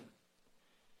Virginia.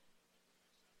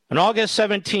 On August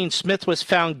 17, Smith was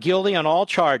found guilty on all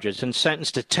charges and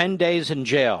sentenced to 10 days in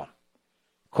jail.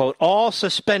 Quote, all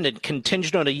suspended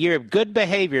contingent on a year of good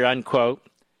behavior, unquote,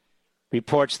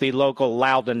 reports the local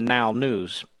Loudoun Now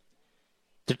News.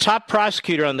 The top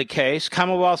prosecutor on the case,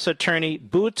 Commonwealth's attorney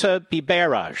Bhuta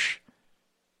Biberaj,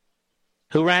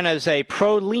 who ran as a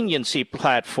pro-leniency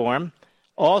platform,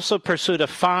 also pursued a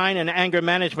fine and anger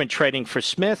management training for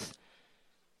Smith.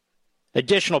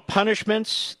 Additional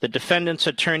punishments the defendant's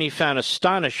attorney found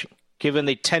astonishing, given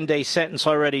the 10-day sentence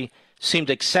already seemed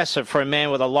excessive for a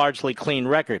man with a largely clean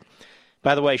record.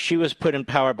 By the way, she was put in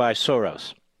power by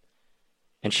Soros,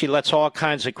 and she lets all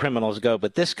kinds of criminals go,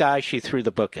 but this guy she threw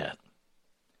the book at.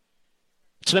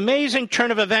 It's an amazing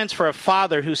turn of events for a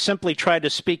father who simply tried to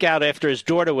speak out after his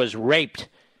daughter was raped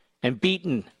and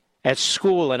beaten at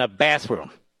school in a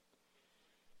bathroom.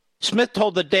 Smith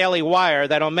told the Daily Wire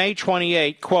that on May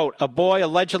 28, quote, a boy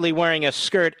allegedly wearing a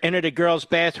skirt entered a girl's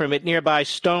bathroom at nearby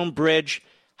Stonebridge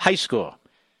High School,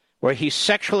 where he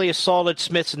sexually assaulted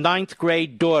Smith's 9th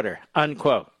grade daughter,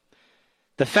 unquote.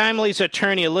 The family's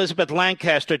attorney, Elizabeth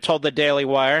Lancaster, told the Daily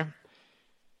Wire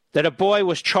that a boy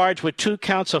was charged with 2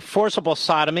 counts of forcible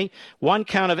sodomy, 1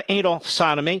 count of anal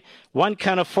sodomy, 1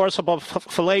 count of forcible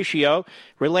fellatio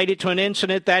related to an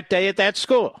incident that day at that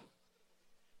school.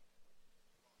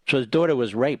 So his daughter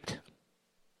was raped.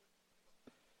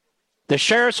 The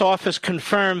sheriff's office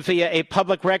confirmed via a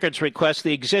public records request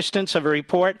the existence of a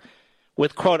report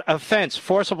with, quote, offense,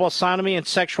 forcible sodomy and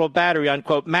sexual battery,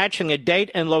 unquote, matching a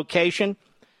date and location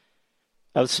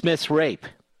of Smith's rape.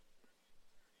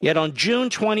 Yet on June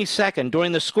 22nd,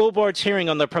 during the school board's hearing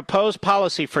on the proposed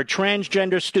policy for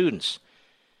transgender students,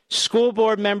 school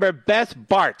board member Beth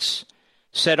Bartz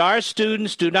said our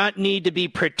students do not need to be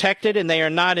protected and they are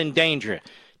not in danger.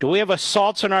 Do we have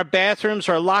assaults in our bathrooms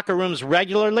or locker rooms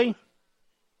regularly?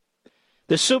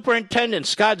 The superintendent,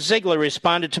 Scott Ziegler,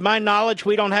 responded, to my knowledge,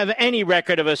 we don't have any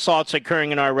record of assaults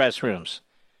occurring in our restrooms.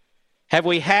 Have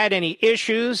we had any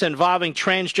issues involving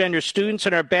transgender students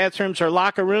in our bathrooms or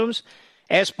locker rooms?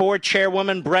 Asked board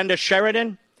chairwoman Brenda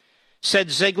Sheridan. Said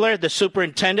Ziegler, the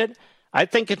superintendent, I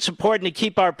think it's important to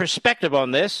keep our perspective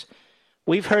on this.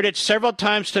 We've heard it several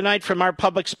times tonight from our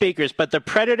public speakers, but the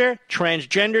predator,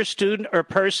 transgender student or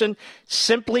person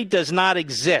simply does not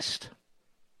exist.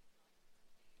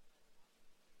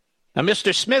 Now,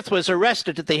 Mr. Smith was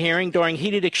arrested at the hearing during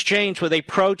heated exchange with a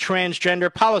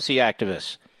pro-transgender policy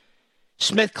activist.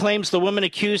 Smith claims the woman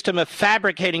accused him of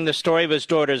fabricating the story of his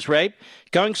daughter's rape,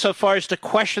 going so far as to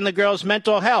question the girl's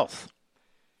mental health.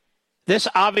 This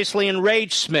obviously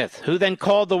enraged Smith, who then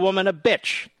called the woman a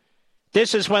bitch.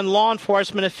 This is when law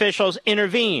enforcement officials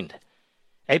intervened.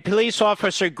 A police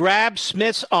officer grabbed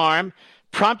Smith's arm,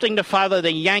 prompting the father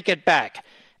to yank it back.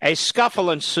 A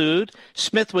scuffle ensued.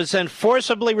 Smith was then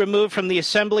forcibly removed from the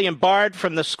assembly and barred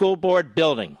from the school board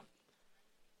building.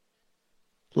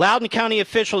 Loudoun County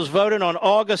officials voted on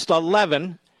August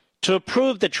 11 to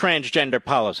approve the transgender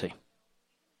policy.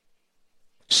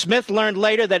 Smith learned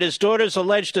later that his daughter's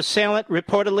alleged assailant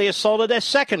reportedly assaulted a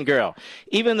second girl,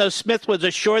 even though Smith was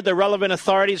assured the relevant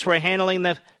authorities were handling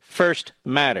the first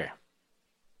matter.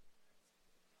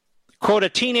 Quote, a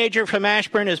teenager from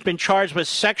Ashburn has been charged with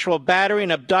sexual battery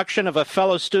and abduction of a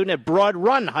fellow student at Broad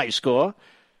Run High School.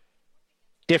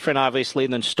 Different, obviously,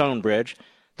 than Stonebridge.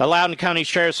 The Loudoun County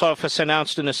Sheriff's Office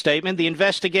announced in a statement, the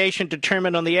investigation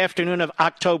determined on the afternoon of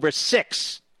October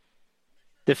 6.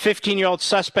 The 15-year-old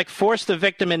suspect forced the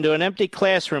victim into an empty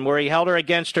classroom where he held her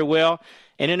against her will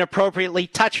and inappropriately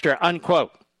touched her,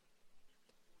 unquote.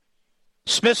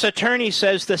 Smith's attorney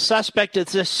says the suspect is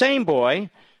the same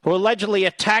boy who allegedly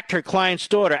attacked her client's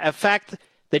daughter, a fact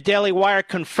the Daily Wire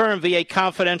confirmed via a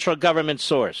confidential government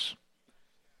source.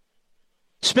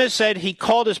 Smith said he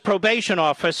called his probation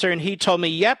officer and he told me,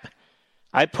 yep,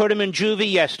 I put him in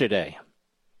juvie yesterday.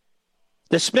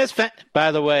 The Smith,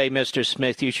 by the way, Mr.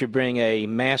 Smith, you should bring a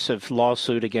massive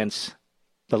lawsuit against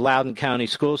the Loudoun County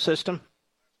school system,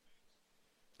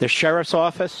 the sheriff's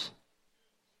office,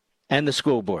 and the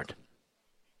school board.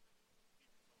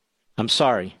 I'm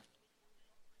sorry,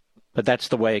 but that's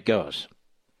the way it goes.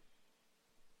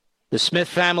 The Smith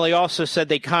family also said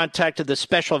they contacted the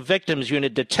Special Victims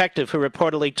Unit detective who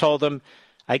reportedly told them,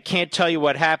 I can't tell you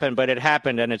what happened, but it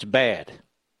happened and it's bad.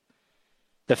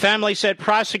 The family said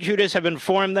prosecutors have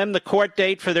informed them the court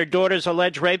date for their daughter's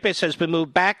alleged rapist has been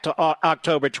moved back to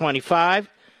October 25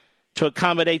 to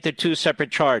accommodate the two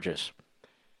separate charges.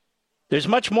 There's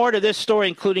much more to this story,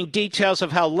 including details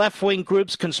of how left-wing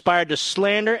groups conspired to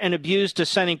slander and abuse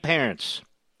dissenting parents.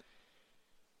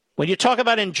 When you talk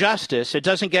about injustice, it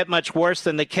doesn't get much worse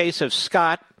than the case of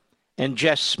Scott and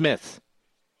Jess Smith.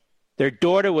 Their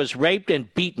daughter was raped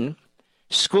and beaten.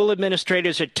 School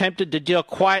administrators attempted to deal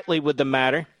quietly with the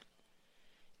matter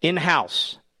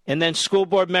in-house, and then school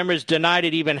board members denied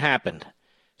it even happened.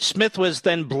 Smith was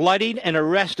then bloodied and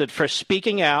arrested for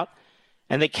speaking out,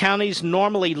 and the county's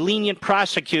normally lenient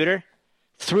prosecutor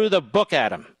threw the book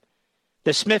at him.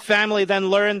 The Smith family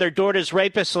then learned their daughter's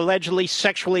rapist allegedly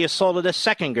sexually assaulted a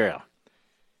second girl.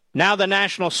 Now the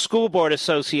National School Board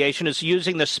Association is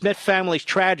using the Smith family's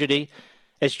tragedy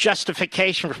as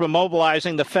justification for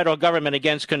mobilizing the federal government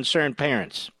against concerned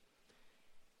parents.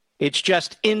 It's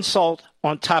just insult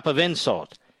on top of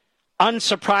insult.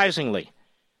 Unsurprisingly,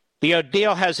 the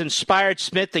ordeal has inspired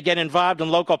Smith to get involved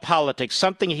in local politics,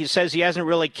 something he says he hasn't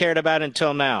really cared about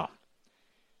until now.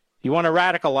 You want to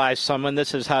radicalize someone,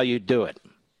 this is how you do it.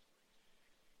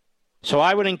 So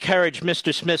I would encourage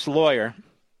Mr. Smith's lawyer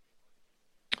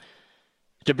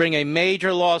to bring a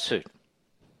major lawsuit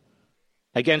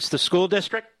against the school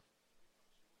district,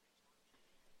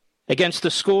 against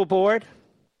the school board.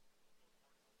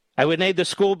 I would name the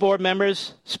school board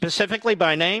members specifically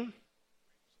by name,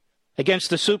 against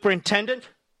the superintendent,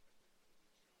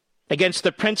 against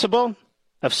the principal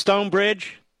of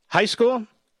Stonebridge High School,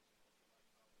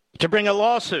 to bring a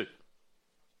lawsuit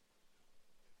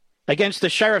against the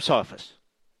sheriff's office,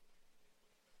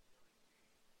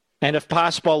 and if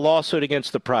possible, a lawsuit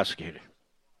against the prosecutor.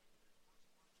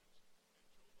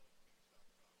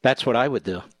 That's what I would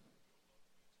do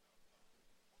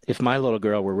if my little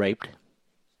girl were raped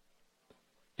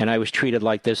and I was treated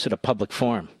like this at a public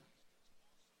forum.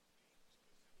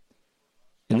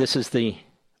 And this is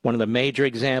one of the major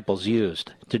examples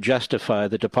used to justify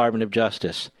the Department of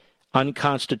Justice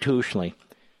unconstitutionally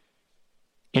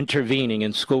intervening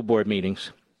in school board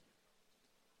meetings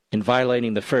and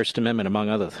violating the First Amendment, among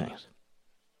other things.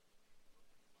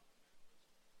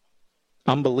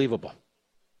 Unbelievable.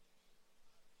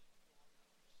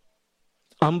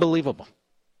 Unbelievable.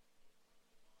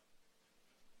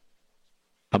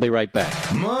 I'll be right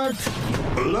back. Mark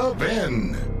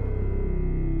Levin.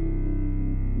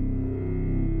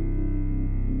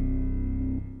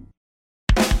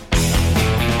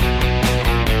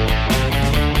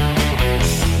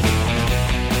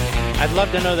 I'd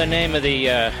love to know the name of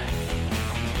the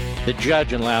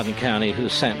judge in Loudoun County who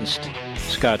sentenced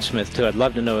Scott Smith too. I'd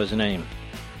love to know his name.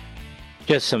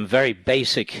 Just some very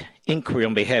basic inquiry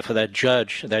on behalf of that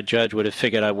judge. That judge would have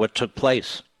figured out what took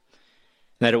place.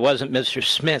 That it wasn't Mr.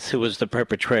 Smith who was the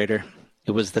perpetrator.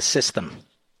 It was the system.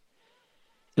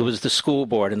 It was the school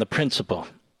board and the principal.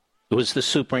 It was the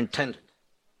superintendent.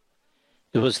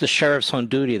 It was the sheriffs on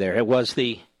duty there. It was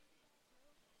the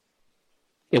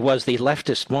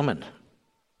leftist woman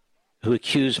who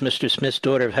accused Mr. Smith's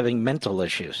daughter of having mental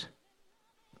issues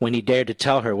when he dared to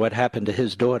tell her what happened to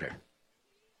his daughter.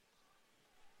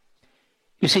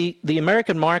 You see, the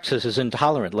American Marxist is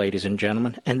intolerant, ladies and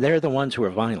gentlemen, and they're the ones who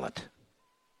are violent.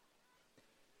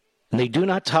 And they do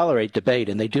not tolerate debate,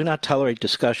 and they do not tolerate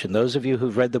discussion. Those of you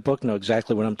who've read the book know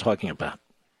exactly what I'm talking about.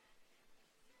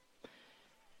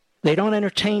 They don't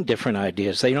entertain different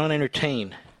ideas. They don't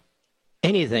entertain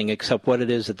anything except what it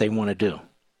is that they want to do.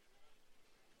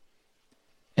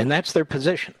 And that's their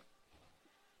position.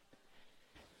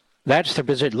 That's their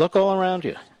position. Look all around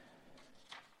you.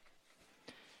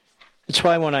 That's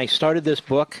why when I started this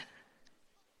book,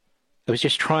 I was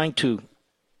just trying to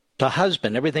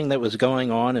husband everything that was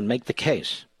going on and make the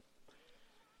case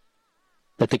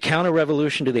that the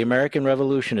counter-revolution to the American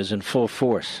Revolution is in full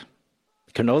force.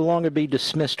 It can no longer be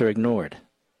dismissed or ignored,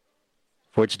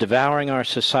 for it's devouring our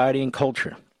society and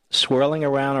culture, swirling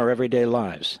around our everyday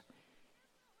lives,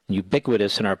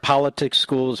 ubiquitous in our politics,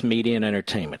 schools, media, and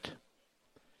entertainment.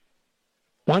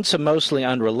 Once a mostly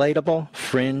unrelatable,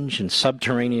 fringe, and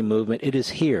subterranean movement, it is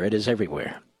here, it is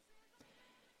everywhere.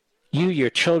 You, your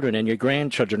children, and your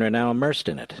grandchildren are now immersed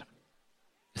in it.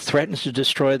 It threatens to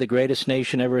destroy the greatest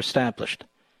nation ever established,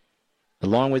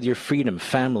 along with your freedom,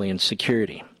 family, and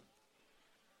security.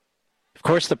 Of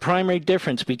course, the primary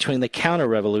difference between the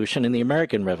counter-revolution and the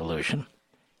American Revolution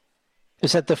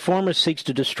is that the former seeks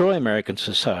to destroy American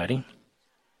society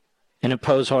and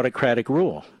impose autocratic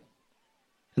rule,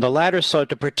 and the latter sought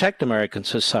to protect American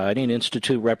society and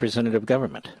institute representative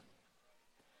government.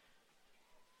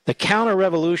 The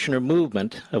counter-revolution or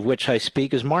movement of which I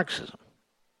speak is Marxism.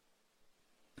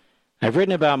 I've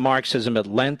written about Marxism at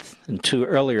length in 2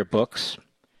 earlier books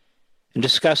and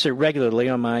discuss it regularly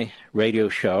on my radio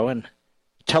show and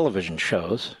television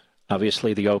shows,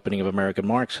 obviously the opening of American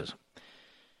Marxism.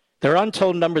 There are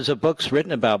untold numbers of books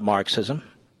written about Marxism,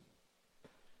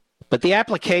 but the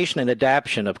application and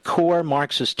adaptation of core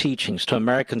Marxist teachings to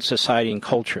American society and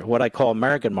culture, what I call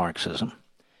American Marxism,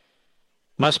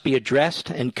 must be addressed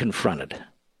and confronted,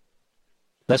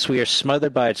 lest we are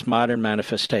smothered by its modern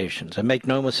manifestations. And make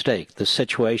no mistake, the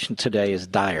situation today is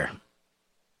dire.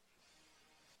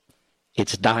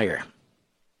 It's dire.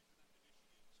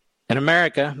 In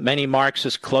America, many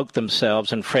Marxists cloak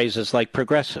themselves in phrases like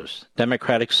progressives,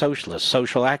 democratic socialists,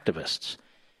 social activists,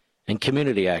 and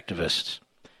community activists,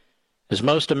 as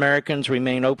most Americans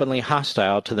remain openly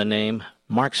hostile to the name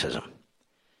Marxism.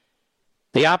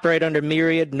 They operate under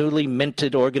myriad newly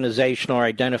minted organizational or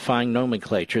identifying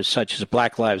nomenclatures such as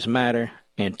Black Lives Matter,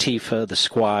 Antifa, the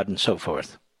Squad, and so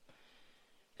forth.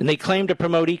 And they claim to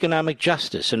promote economic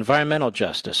justice, environmental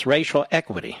justice, racial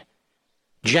equity,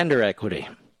 gender equity.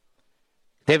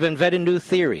 They've invented new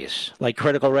theories like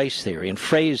critical race theory and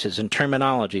phrases and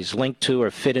terminologies linked to or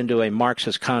fit into a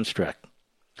Marxist construct.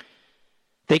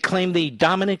 They claim the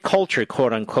dominant culture,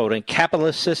 quote-unquote, and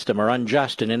capitalist system are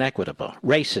unjust and inequitable,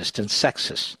 racist and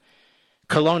sexist,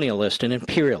 colonialist and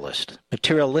imperialist,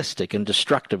 materialistic and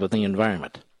destructive of the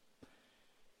environment.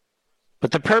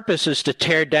 But the purpose is to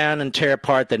tear down and tear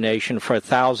apart the nation for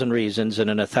 1,000 reasons and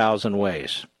in 1,000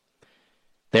 ways,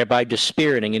 thereby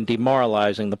dispiriting and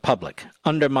demoralizing the public,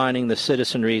 undermining the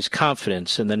citizenry's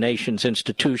confidence in the nation's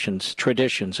institutions,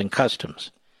 traditions, and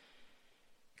customs,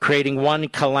 creating one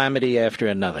calamity after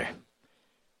another,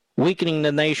 weakening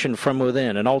the nation from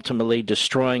within, and ultimately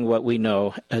destroying what we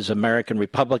know as American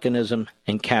republicanism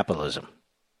and capitalism.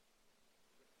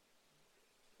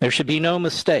 There should be no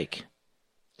mistake.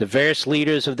 The various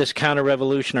leaders of this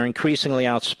counter-revolution are increasingly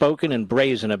outspoken and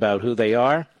brazen about who they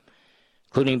are,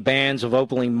 including bands of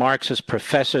openly Marxist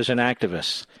professors and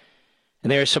activists,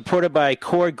 and they are supported by a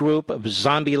core group of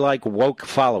zombie-like woke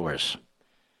followers.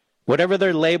 Whatever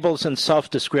their labels and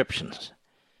self-descriptions,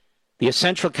 the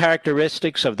essential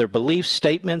characteristics of their beliefs,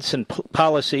 statements, and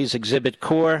policies exhibit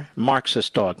core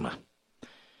Marxist dogma.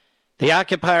 They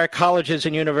occupy our colleges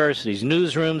and universities,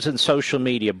 newsrooms and social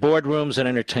media, boardrooms and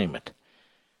entertainment.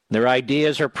 Their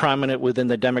ideas are prominent within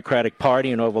the Democratic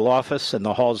Party in Oval Office and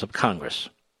the halls of Congress.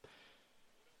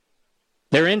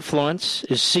 Their influence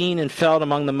is seen and felt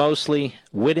among the mostly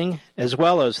witting as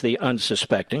well as the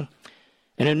unsuspecting,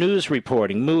 and in news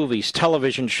reporting, movies,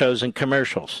 television shows, and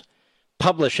commercials,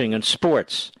 publishing and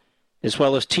sports, as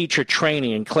well as teacher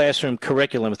training and classroom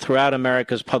curriculum throughout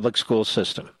America's public school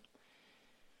system.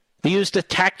 They use the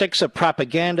tactics of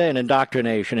propaganda and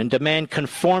indoctrination and demand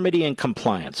conformity and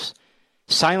compliance,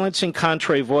 silencing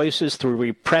contrary voices through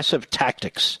repressive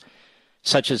tactics,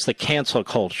 such as the cancel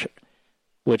culture,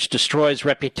 which destroys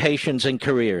reputations and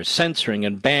careers, censoring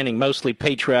and banning mostly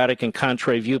patriotic and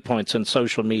contrary viewpoints on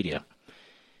social media,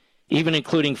 even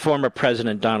including former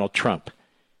President Donald Trump,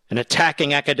 and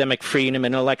attacking academic freedom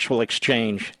and intellectual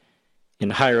exchange in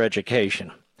higher education.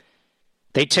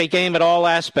 They take aim at all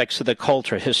aspects of the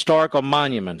culture, historical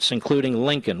monuments, including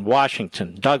Lincoln,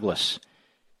 Washington, Douglas,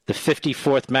 the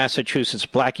 54th Massachusetts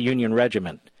Black Union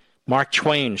Regiment, Mark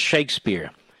Twain,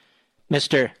 Shakespeare,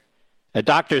 Dr.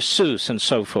 Seuss, and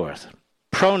so forth.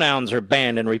 Pronouns are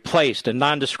banned and replaced in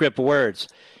nondescript words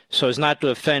so as not to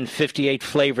offend 58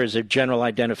 flavors of gender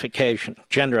identification.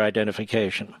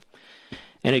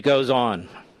 And it goes on.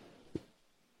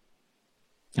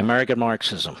 American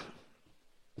Marxism.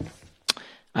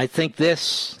 I think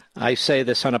I say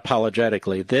this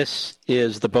unapologetically, this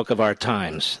is the book of our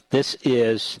times. This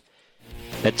is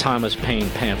the Thomas Paine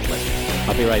pamphlet.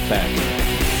 I'll be right back.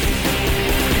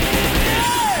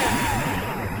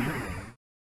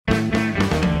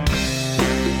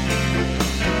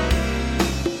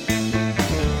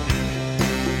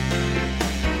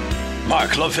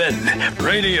 Mark Levin,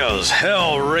 radio's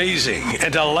hell-raising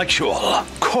intellectual.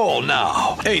 Call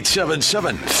now,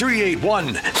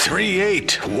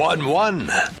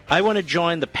 877-381-3811. I want to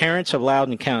join the parents of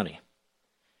Loudoun County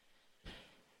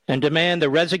and demand the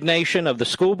resignation of the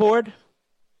school board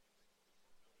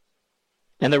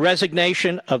and the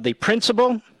resignation of the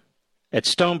principal at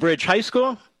Stonebridge High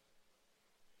School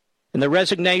and the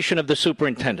resignation of the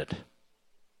superintendent.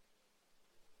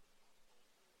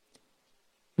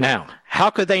 Now, how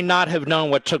could they not have known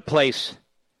what took place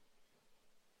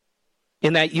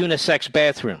in that unisex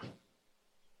bathroom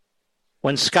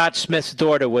when Scott Smith's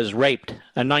daughter was raped,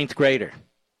 a 9th grader,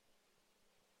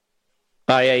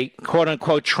 by a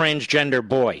quote-unquote transgender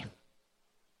boy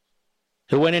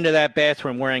who went into that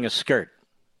bathroom wearing a skirt?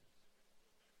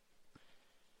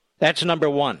 That's number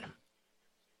one.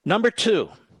 Number two,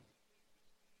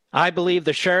 I believe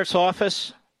the sheriff's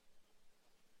office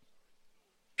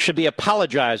should be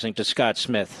apologizing to Scott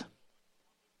Smith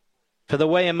for the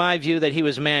way, in my view, that he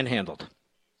was manhandled.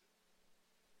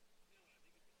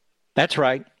 That's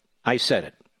right. I said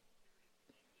it.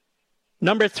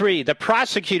 Number three, the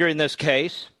prosecutor in this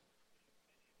case,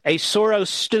 a Soros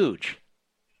stooge,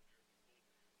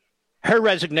 her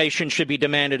resignation should be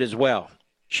demanded as well.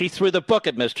 She threw the book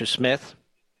at Mr. Smith.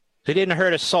 He didn't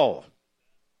hurt a soul.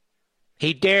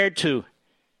 He dared to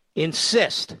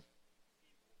insist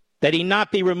that he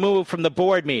not be removed from the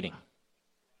board meeting.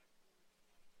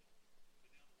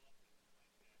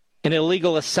 An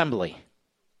illegal assembly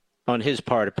on his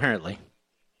part, apparently.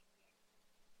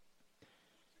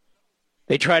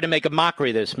 They tried to make a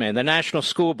mockery of this man. The National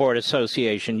School Board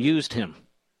Association used him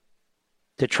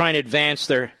to try and advance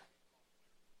their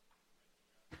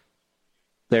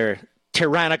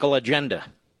tyrannical agenda.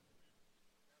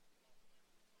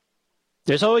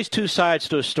 There's always two sides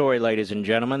to a story, ladies and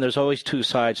gentlemen. There's always two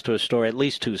sides to a story, at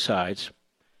least two sides.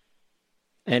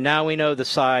 And now we know the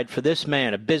side for this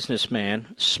man, a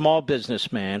businessman, small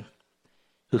businessman,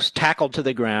 who's tackled to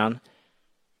the ground,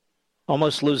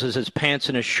 almost loses his pants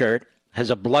and his shirt, has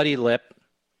a bloody lip,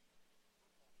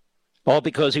 all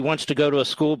because he wants to go to a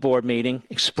school board meeting,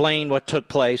 explain what took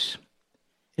place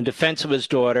in defense of his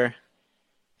daughter,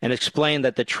 and explain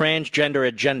that the transgender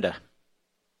agenda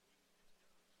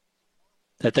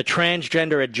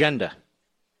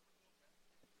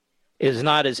is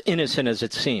not as innocent as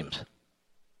it seems.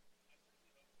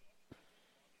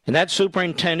 And that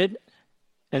superintendent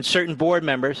and certain board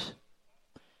members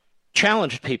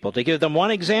challenged people to give them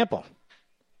one example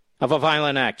of a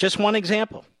violent act, just one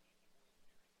example.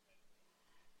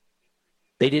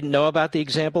 They didn't know about the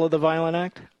example of the violent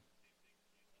act.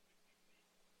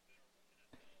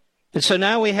 And so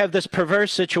now we have this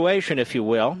perverse situation, if you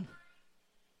will,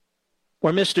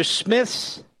 where Mr.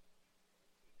 Smith's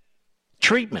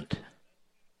treatment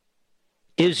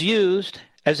is used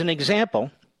as an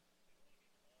example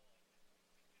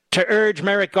to urge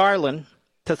Merrick Garland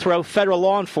to throw federal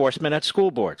law enforcement at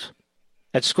school boards,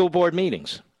 at school board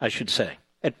meetings, I should say,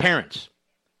 at parents.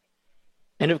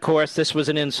 And of course, this was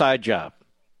an inside job.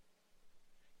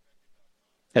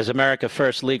 as America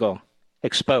First Legal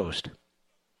exposed.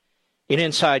 An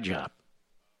inside job.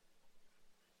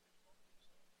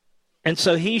 And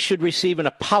so he should receive an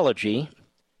apology,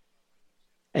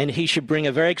 and he should bring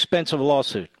a very expensive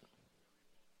lawsuit.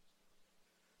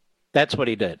 That's what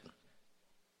he did.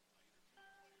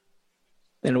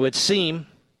 And it would seem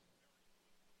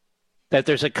that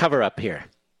there's a cover-up here.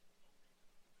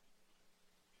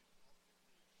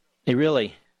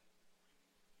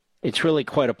 It's really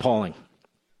quite appalling.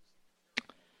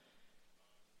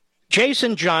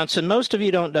 Jason Johnson, most of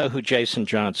you don't know who Jason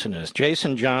Johnson is.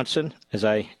 Jason Johnson, as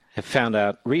I have found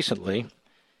out recently,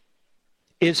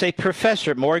 is a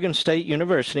professor at Morgan State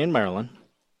University in Maryland,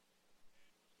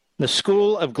 the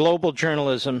School of Global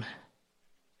Journalism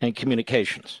and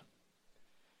Communications.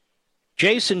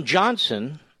 Jason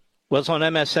Johnson was on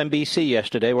MSNBC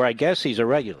yesterday, where I guess he's a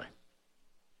regular.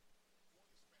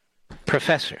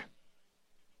 Professor.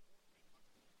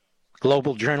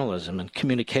 Global Journalism and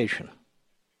Communication.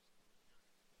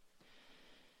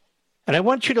 And I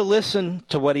want you to listen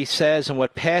to what he says and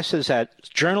what passes as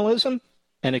journalism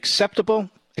and acceptable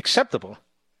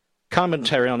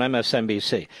commentary on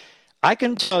MSNBC. I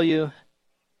can tell you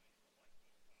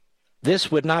this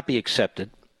would not be accepted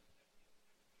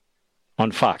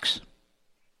on Fox.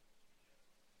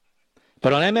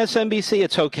 But on MSNBC,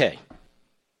 it's okay.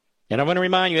 And I want to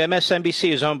remind you,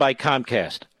 MSNBC is owned by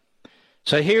Comcast.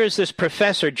 So here is this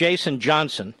professor, Jason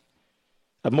Johnson,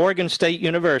 of Morgan State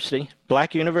University,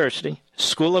 Black University,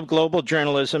 School of Global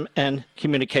Journalism and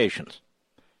Communications.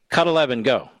 Cut 11,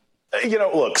 go. You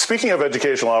know, look, speaking of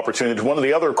educational opportunities, one of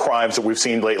the other crimes that we've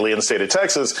seen lately in the state of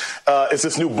Texas is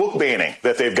this new book banning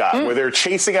that they've got, where they're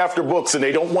chasing after books and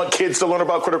they don't want kids to learn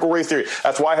about critical race theory.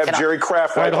 That's why I have Jerry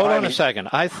Kraft right behind me. Hold on a second.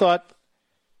 I thought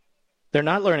they're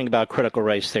not learning about critical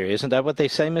race theory. Isn't that what they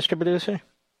say, Mr. Producer?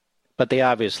 But they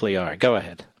obviously are. Go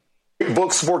ahead.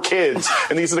 Books for kids,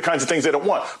 and these are the kinds of things they don't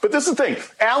want. But this is the thing.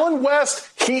 Alan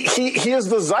West, he is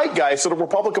the zeitgeist of the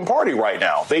Republican Party right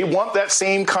now. They want that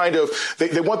same kind of,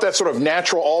 they want that sort of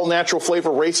natural, all natural flavor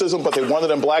racism, but they want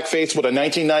it in blackface with a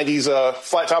 1990s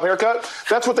flat top haircut.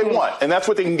 That's what they want, and that's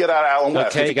what they can get out of Alan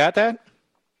West. Okay, you got that?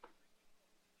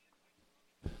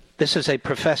 This is a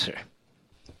professor.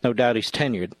 No doubt he's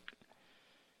tenured.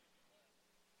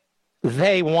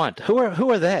 They want, who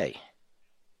are they?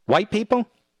 White people?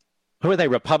 Who are they,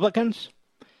 Republicans?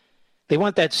 They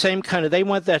want that same kind of, they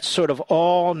want that sort of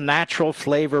all natural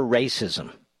flavor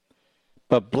racism.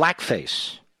 But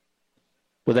blackface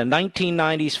with a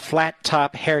 1990s flat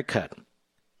top haircut.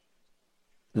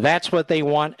 That's what they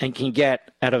want and can get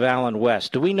out of Alan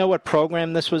West. Do we know what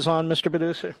program this was on, Mr.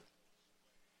 Producer?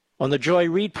 On the Joy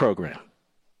Reid program.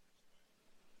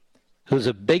 Who's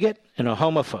a bigot and a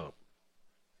homophobe.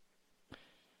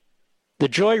 The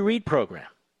Joy Reid program,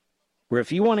 where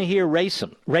if you want to hear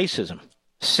racism,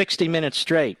 60 minutes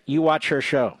straight, you watch her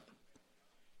show.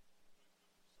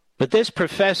 But this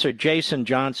professor, Jason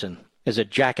Johnson, is a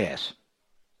jackass.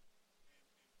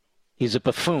 He's a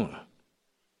buffoon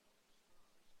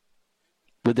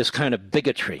with this kind of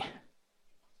bigotry.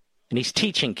 And he's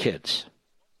teaching kids.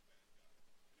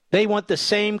 They want the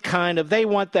same kind of, they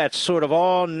want that sort of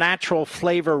all natural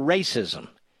flavor racism,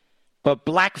 but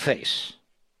blackface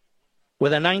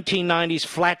with a 1990s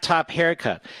flat top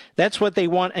haircut. That's what they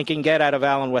want and can get out of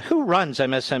Alan West. Who runs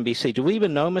MSNBC? Do we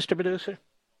even know, Mr. Producer?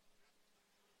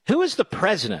 Who is the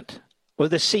president or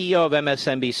the CEO of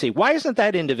MSNBC? Why isn't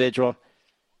that individual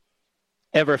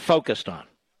ever focused on?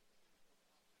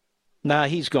 Nah,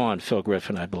 he's gone, Phil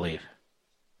Griffin, I believe.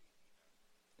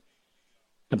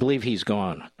 I believe he's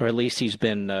gone, or at least he's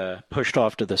been pushed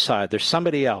off to the side. There's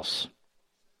somebody else.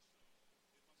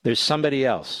 There's somebody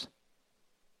else.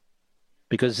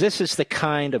 Because this is the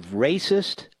kind of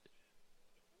racist,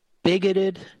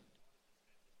 bigoted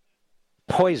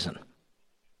poison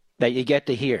that you get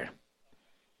to hear.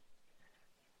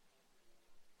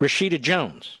 Rashida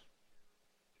Jones.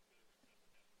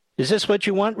 Is this what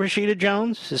you want, Rashida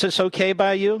Jones? Is this okay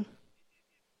by you?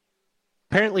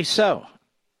 Apparently so,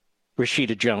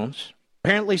 Rashida Jones.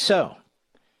 Apparently so.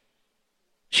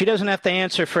 She doesn't have to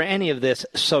answer for any of this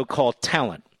so-called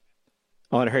talent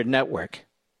on her network.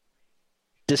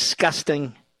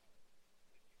 Disgusting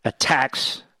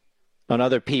attacks on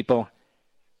other people,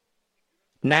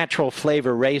 natural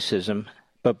flavor racism,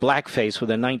 but blackface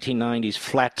with a 1990s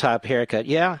flat top haircut.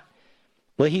 Yeah?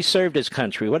 Well, he served his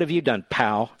country. What have you done,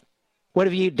 pal? What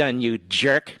have you done, you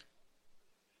jerk?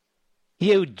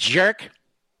 You jerk?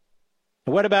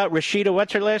 What about Rashida,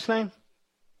 what's her last name?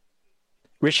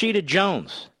 Rashida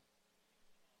Jones.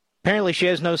 Apparently she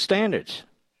has no standards.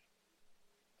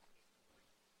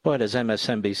 Boy, does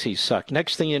MSNBC suck.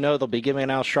 Next thing you know, they'll be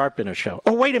giving Al Sharpton a show.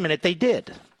 Oh, wait a minute, they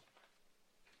did.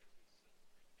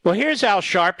 Well, here's Al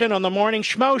Sharpton on the Morning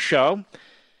Schmo Show.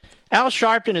 Al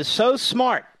Sharpton is so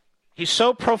smart. He's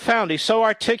so profound. He's so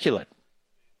articulate.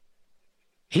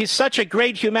 He's such a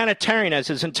great humanitarian, as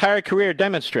his entire career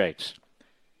demonstrates,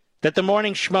 that the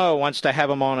Morning Schmo wants to have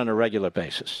him on a regular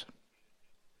basis.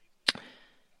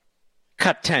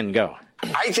 Cut 10, go.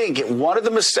 I think one of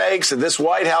the mistakes that this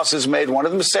White House has made, one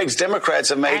of the mistakes Democrats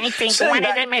have made. I think one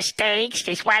of the mistakes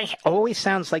is why. Always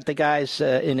sounds like the guy's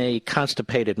in a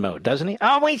constipated mode, doesn't he?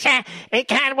 Always, it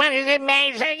can't, what is it,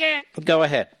 amazing? Go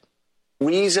ahead.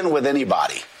 Reason with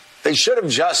anybody. They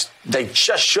just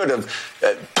should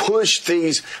have pushed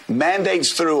these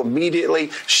mandates through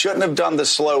immediately, shouldn't have done the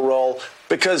slow roll,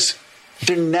 because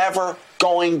they're never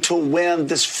going to win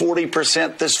this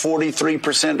 40%, this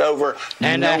 43% over.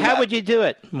 And how would you do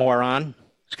it, moron?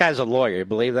 This guy's a lawyer, you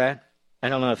believe that? I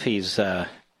don't know if he's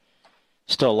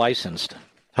still licensed.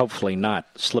 Hopefully not.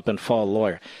 Slip and fall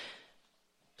lawyer.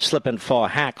 Slip and fall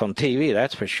hack on TV,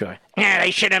 that's for sure. Yeah,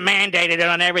 they should have mandated it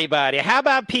on everybody. How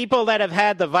about people that have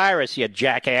had the virus, you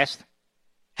jackass?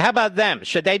 How about them?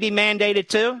 Should they be mandated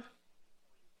too?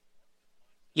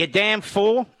 You damn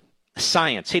fool.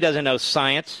 Science. He doesn't know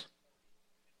science.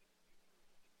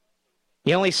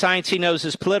 The only science he knows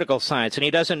is political science, and he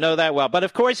doesn't know that well. But,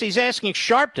 of course, he's asking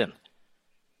Sharpton,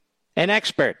 an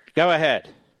expert. Go ahead.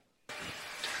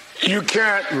 You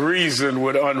can't reason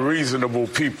with unreasonable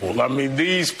people. I mean,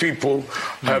 these people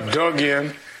have dug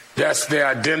in. That's their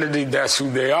identity. That's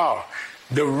who they are.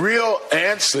 The real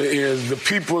answer is the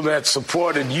people that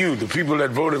supported you, the people that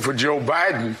voted for Joe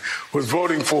Biden, was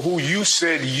voting for who you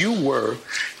said you were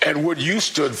and what you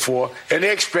stood for, and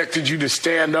they expected you to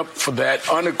stand up for that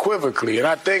unequivocally. And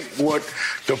I think what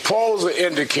the polls are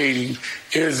indicating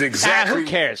is exactly... who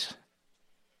cares?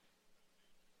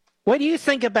 What do you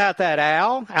think about that,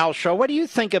 Al? Al Shaw, what do you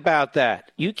think about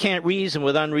that? You can't reason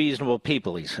with unreasonable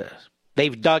people, he says.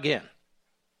 They've dug in.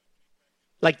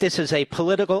 Like this is a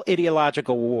political,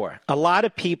 ideological war. A lot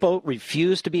of people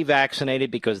refuse to be vaccinated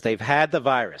because they've had the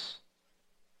virus.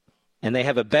 And they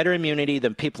have a better immunity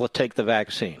than people that take the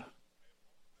vaccine.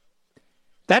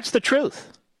 That's the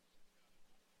truth.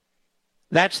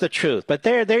 That's the truth. But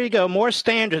there you go. More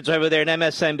standards over there at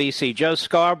MSNBC. Joe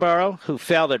Scarborough, who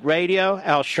failed at radio.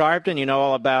 Al Sharpton, you know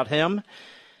all about him.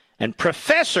 And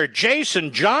Professor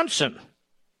Jason Johnson,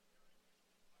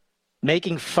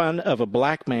 making fun of a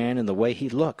black man and the way he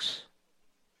looks.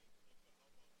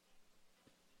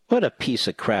 What a piece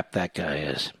of crap that guy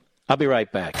is. I'll be right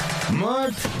back.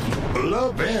 Mark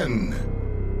Levin.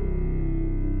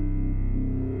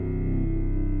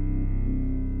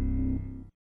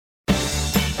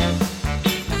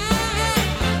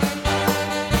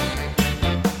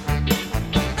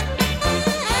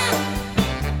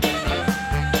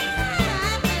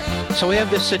 So we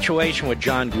have this situation with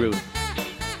John Gruden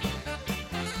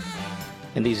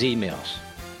and these emails.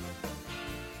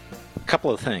 A couple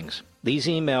of things. These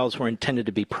emails were intended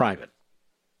to be private.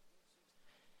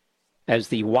 As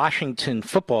the Washington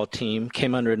football team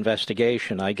came under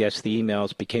investigation, I guess the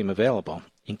emails became available,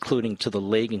 including to the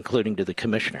league, including to the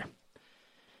commissioner.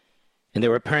 And they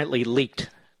were apparently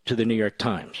leaked to the New York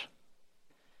Times.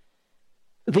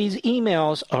 These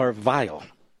emails are vile.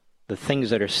 The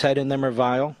things that are said in them are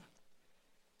vile.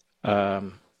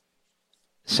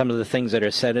 Some of the things that are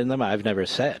said in them I've never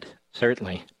said.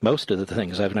 Certainly, most of the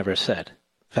things I've never said.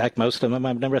 In fact, most of them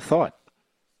I've never thought.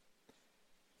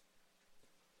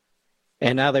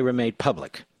 And now they were made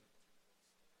public.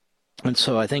 And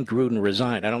so I think Gruden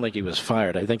resigned. I don't think he was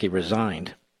fired. I think he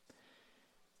resigned.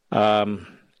 And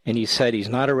he said he's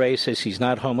not a racist, he's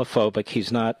not homophobic,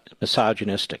 he's not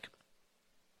misogynistic.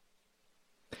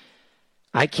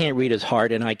 I can't read his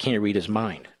heart and I can't read his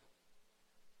mind.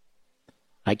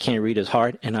 I can't read his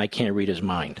heart, and I can't read his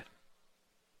mind.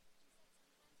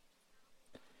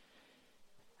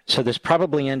 So this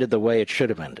probably ended the way it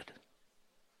should have ended.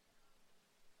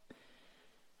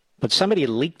 But somebody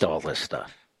leaked all this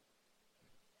stuff.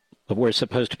 But we're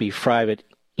supposed to be private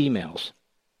emails.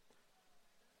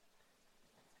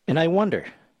 And I wonder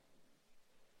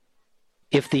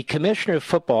if the commissioner of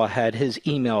football had his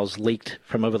emails leaked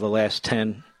from over the last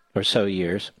 10 or so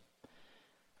years,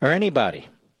 or anybody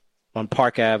on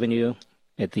Park Avenue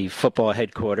at the football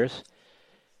headquarters,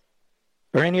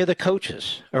 or any of the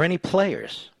coaches, or any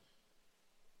players.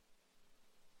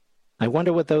 I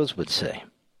wonder what those would say.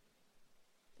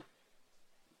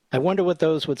 I wonder what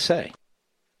those would say.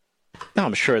 Now,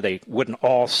 I'm sure they wouldn't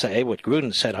all say what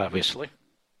Gruden said, obviously,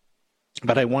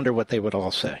 but I wonder what they would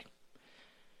all say.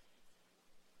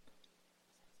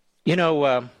 You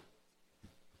know,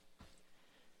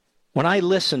 When I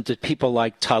listen to people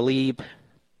like Tlaib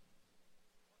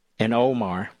and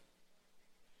Omar,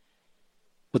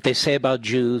 what they say about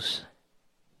Jews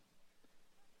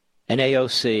and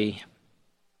AOC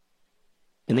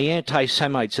and the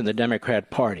anti-Semites in the Democrat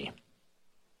Party,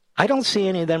 I don't see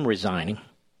any of them resigning.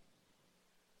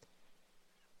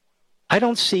 I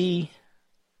don't see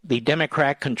the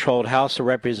Democrat-controlled House of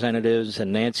Representatives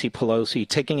and Nancy Pelosi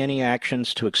taking any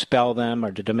actions to expel them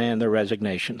or to demand their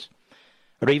resignations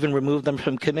or even remove them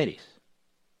from committees.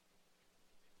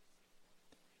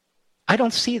 I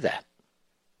don't see that.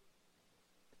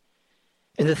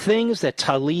 And the things that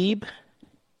Tlaib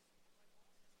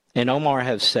and Omar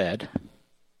have said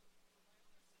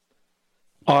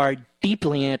are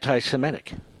deeply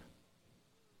anti-Semitic.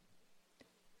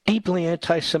 Deeply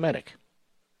anti-Semitic.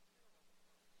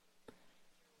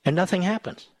 And nothing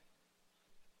happens.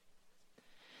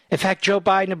 In fact, Joe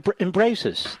Biden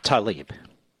embraces Tlaib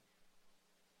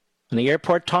on the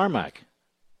airport tarmac,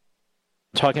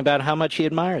 talking about how much he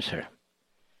admires her.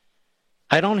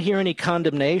 I don't hear any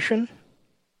condemnation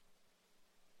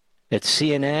at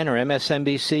CNN or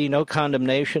MSNBC, no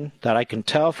condemnation that I can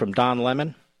tell from Don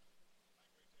Lemon.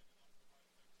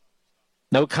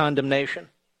 No condemnation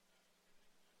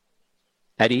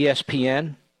at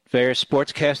ESPN, various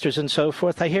sportscasters and so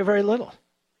forth. I hear very little.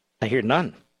 I hear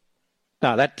none.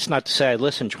 Now, that's not to say I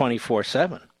listen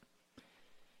 24/7.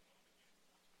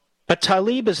 But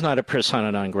Tlaib is not a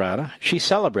persona non grata. She's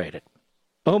celebrated.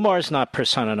 Omar is not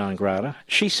persona non grata.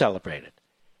 She's celebrated.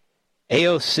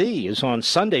 AOC is on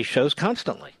Sunday shows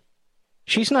constantly.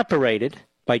 She's not berated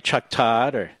by Chuck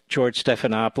Todd or George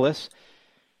Stephanopoulos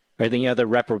or the other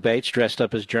reprobates dressed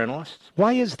up as journalists.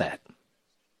 Why is that?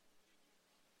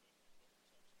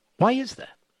 Why is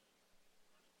that?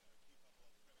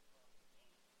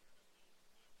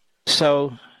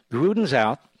 So Gruden's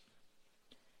out.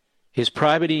 His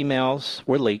private emails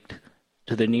were leaked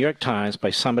to the New York Times by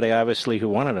somebody obviously who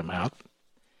wanted them out.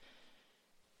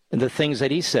 And the things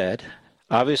that he said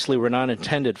obviously were not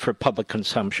intended for public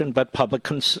consumption, but public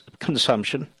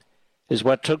consumption is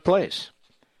what took place.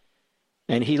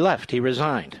 And he left. He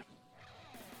resigned.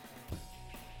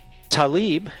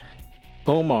 Tlaib,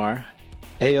 Omar,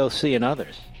 AOC, and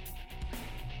others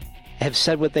have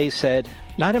said what they said,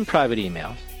 not in private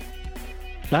emails,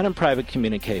 not in private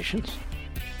communications,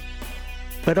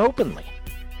 but openly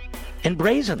and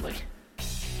brazenly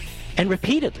and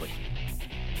repeatedly.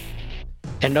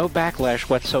 And no backlash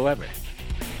whatsoever,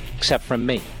 except from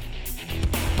me.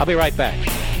 I'll be right back.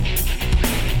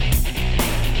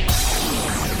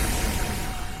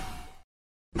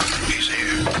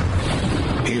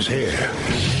 He's here.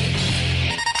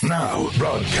 Now,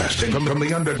 broadcasting from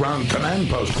the underground command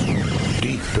post,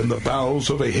 deep in the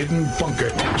bowels of a hidden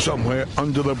bunker, somewhere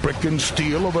under the brick and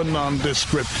steel of a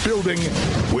nondescript building,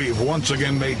 we've once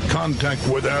again made contact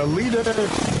with our leader,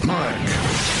 Mark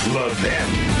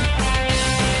Levin.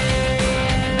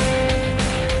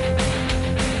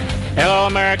 Hello,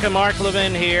 America. Mark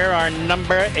Levin here. Our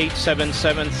number,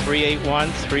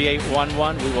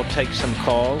 877-381-3811. We will take some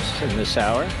calls in this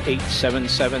hour.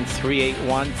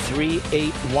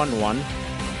 877-381-3811.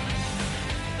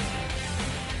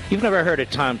 You've never heard of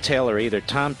Tom Taylor either.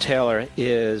 Tom Taylor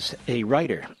is a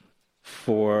writer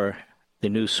for the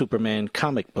new Superman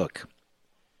comic book.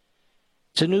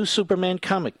 It's a new Superman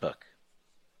comic book.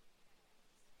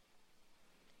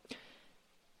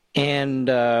 And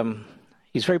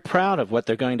he's very proud of what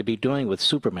they're going to be doing with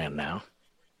Superman now.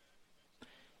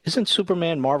 Isn't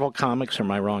Superman Marvel Comics, or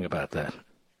am I wrong about that?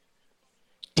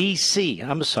 DC,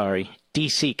 I'm sorry,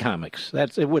 DC Comics.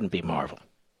 It wouldn't be Marvel.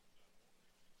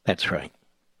 That's right.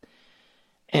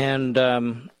 And I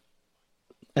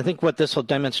think what this will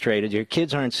demonstrate is your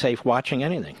kids aren't safe watching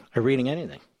anything or reading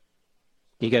anything.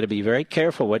 You got to be very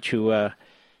careful what you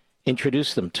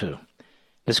introduce them to.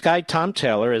 This guy, Tom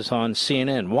Taylor, is on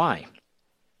CNN. Why?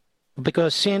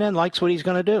 Because CNN likes what he's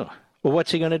going to do. Well,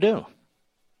 what's he going to do?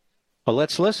 Well,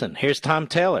 let's listen. Here's Tom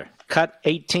Taylor. Cut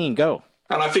 18. Go.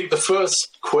 And I think the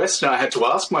first question I had to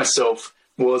ask myself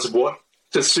was, what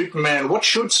should Superman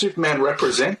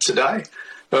represent today?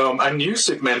 A new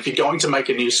Superman, if you're going to make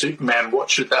a new Superman, what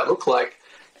should that look like?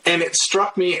 And it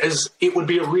struck me as it would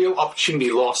be a real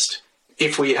opportunity lost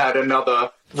if we had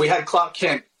Clark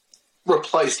Kent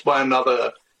replaced by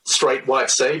another straight white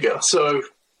savior. So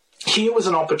here was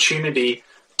an opportunity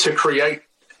to create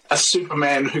a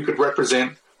Superman who could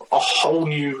represent a whole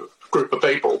new group of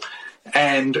people.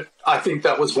 And I think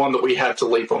that was one that we had to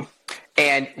leap on.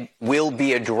 And we'll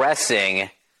be addressing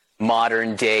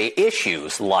modern day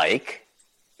issues like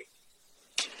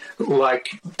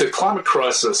the climate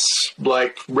crisis,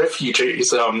 like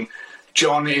refugees,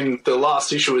 John, in the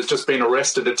last issue, has just been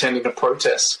arrested attending a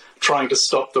protest trying to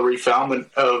stop the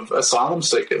refoulement of asylum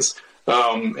seekers.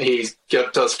 He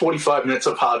does 45 minutes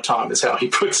of hard time, is how he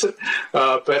puts it.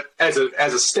 But as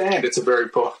a stand, it's a very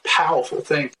powerful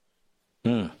thing.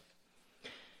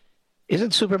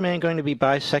 Isn't Superman going to be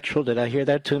bisexual? Did I hear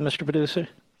that too, Mr. Producer?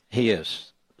 He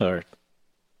is. And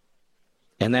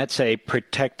that's a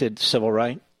protected civil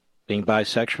right, being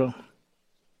bisexual?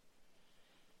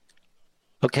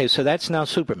 Okay, so that's now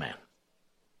Superman.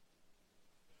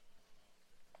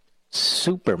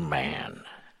 Superman.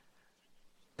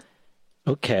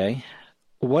 Okay.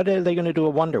 What are they going to do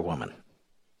with Wonder Woman?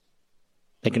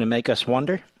 They're going to make us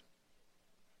wonder?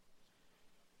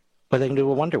 What are they going to do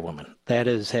with Wonder Woman? That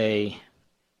is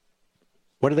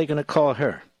what are they going to call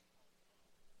her?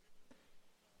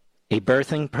 A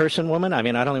birthing person woman? I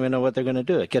mean, I don't even know what they're going to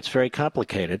do. It gets very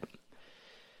complicated.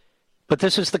 But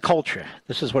this is the culture.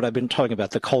 This is what I've been talking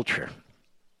about, the culture.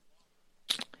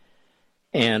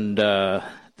 And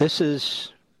this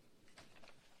is...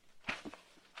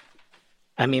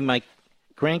 I mean, my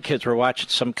grandkids were watching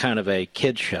some kind of a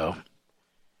kids show,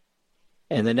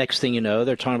 and the next thing you know,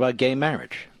 they're talking about gay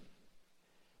marriage.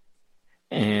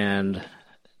 And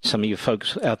some of you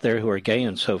folks out there who are gay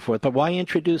and so forth, but why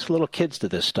introduce little kids to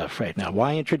this stuff right now?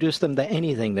 Why introduce them to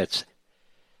anything that's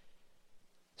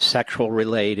sexual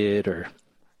related or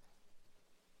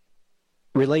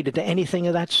related to anything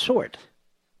of that sort?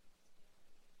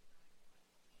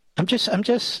 I'm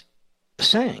just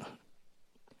saying.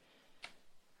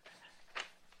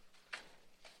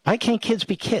 Why can't kids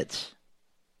be kids?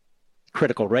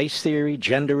 Critical race theory,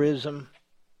 genderism,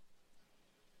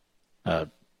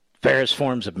 various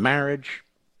forms of marriage.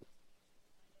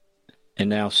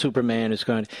 And now Superman is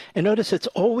going... And notice it's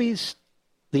always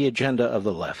the agenda of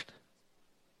the left.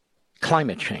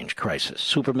 Climate change crisis.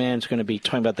 Superman's going to be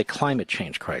talking about the climate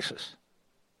change crisis.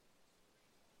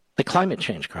 The climate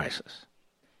change crisis.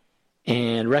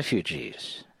 And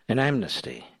refugees. And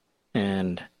amnesty.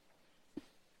 And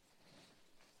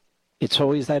it's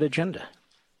always that agenda.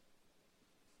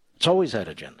 It's always that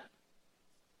agenda.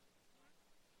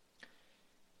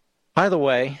 By the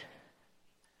way,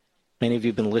 many of you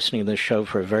have been listening to this show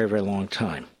for a very, very long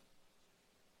time.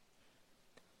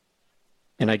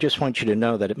 And I just want you to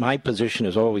know that my position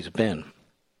has always been,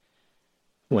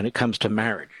 when it comes to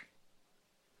marriage,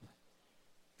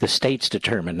 the states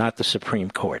determine, not the Supreme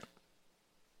Court.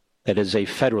 That is a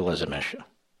federalism issue.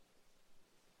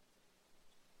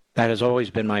 That has always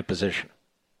been my position.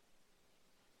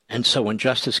 And so when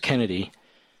Justice Kennedy,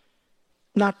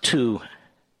 not too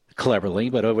cleverly,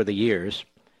 but over the years,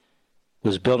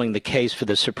 was building the case for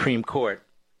the Supreme Court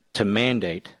to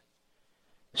mandate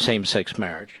same-sex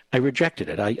marriage, I rejected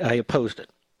it. I opposed it.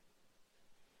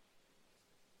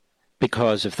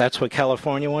 Because if that's what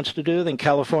California wants to do, then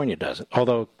California does it.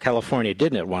 Although California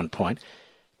didn't at one point.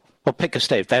 Well, pick a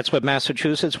state. If that's what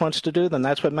Massachusetts wants to do, then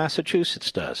that's what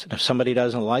Massachusetts does. And if somebody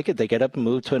doesn't like it, they get up and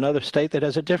move to another state that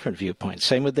has a different viewpoint.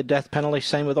 Same with the death penalty,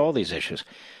 same with all these issues.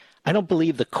 I don't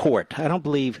believe the court, I don't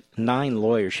believe 9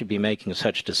 lawyers should be making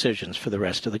such decisions for the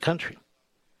rest of the country.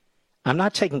 I'm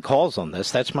not taking calls on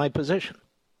this. That's my position.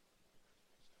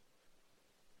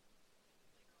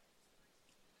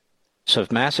 So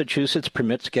if Massachusetts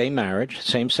permits gay marriage,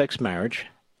 same-sex marriage,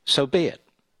 so be it.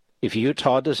 If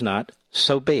Utah does not,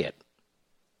 so be it.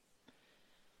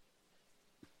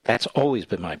 That's always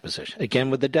been my position. Again,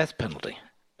 with the death penalty.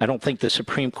 I don't think the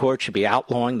Supreme Court should be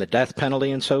outlawing the death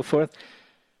penalty and so forth.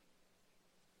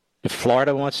 If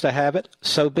Florida wants to have it,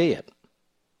 so be it.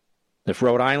 If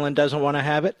Rhode Island doesn't want to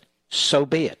have it, so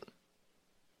be it.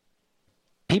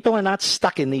 People are not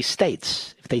stuck in these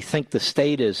states. If they think the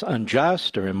state is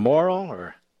unjust or immoral,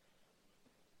 or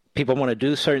people want to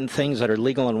do certain things that are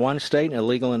legal in one state and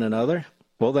illegal in another,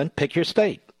 well, then pick your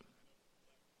state.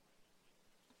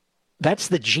 That's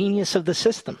the genius of the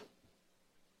system.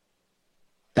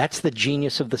 That's the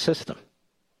genius of the system.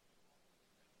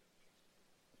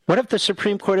 What if the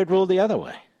Supreme Court had ruled the other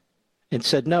way and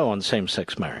said no on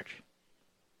same-sex marriage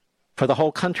for the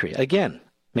whole country? Again,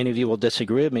 many of you will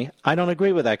disagree with me. I don't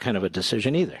agree with that kind of a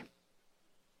decision either.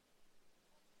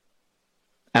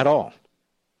 At all.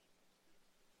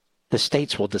 The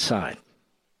states will decide.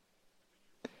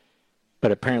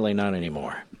 But apparently not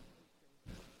anymore.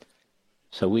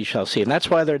 So we shall see. And that's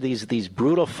why there are these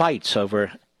brutal fights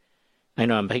over... I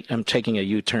know I'm taking a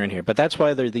U-turn here, but that's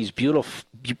why there are these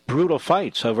brutal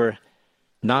fights over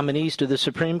nominees to the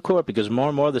Supreme Court, because more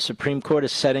and more the Supreme Court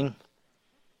is setting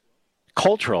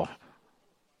cultural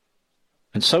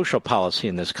and social policy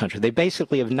in this country. They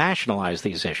basically have nationalized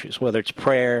these issues, whether it's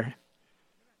prayer,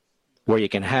 where you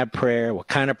can have prayer, what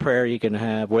kind of prayer you can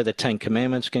have, where the Ten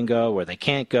Commandments can go, where they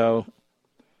can't go,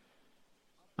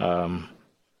 and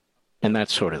that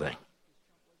sort of thing.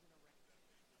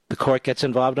 The court gets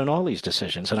involved in all these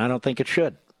decisions, and I don't think it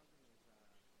should.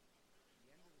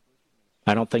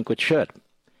 I don't think it should.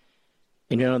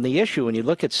 And, the issue, when you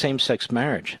look at same-sex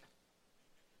marriage,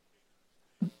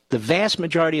 the vast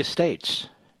majority of states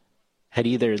had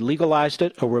either legalized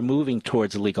it or were moving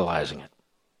towards legalizing it.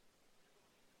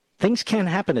 Things can't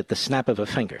happen at the snap of a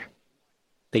finger.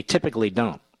 They typically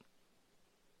don't,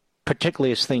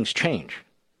 particularly as things change.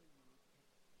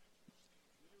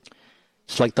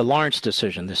 It's like the Lawrence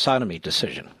decision, the sodomy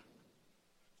decision.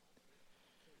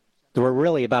 There were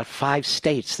really about 5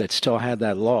 states that still had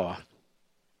that law,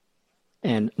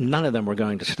 and none of them were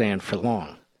going to stand for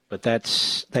long. But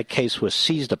that case was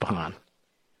seized upon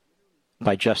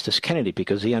by Justice Kennedy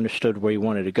because he understood where he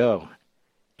wanted to go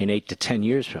in 8 to 10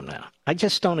 years from now. I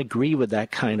just don't agree with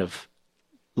that kind of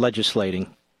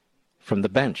legislating from the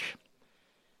bench.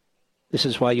 This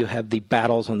is why you have the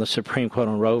battles on the Supreme Court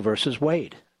on Roe versus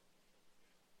Wade.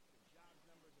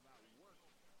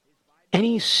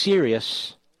 Any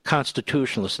serious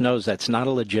constitutionalist knows that's not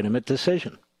a legitimate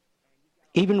decision.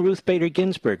 Even Ruth Bader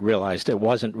Ginsburg realized it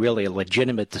wasn't really a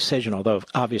legitimate decision, although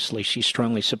obviously she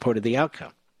strongly supported the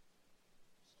outcome.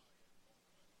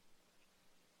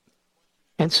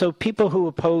 And so people who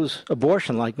oppose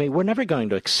abortion like me, we're never going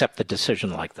to accept a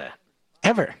decision like that.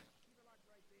 Ever.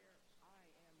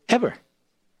 Ever.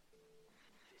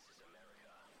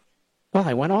 Well,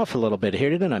 I went off a little bit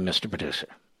here, didn't I, Mr. Producer?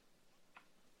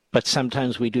 But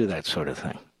sometimes we do that sort of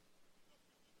thing.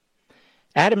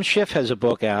 Adam Schiff has a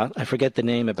book out, I forget the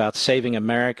name, about saving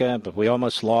America, but we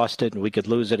almost lost it and we could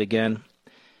lose it again.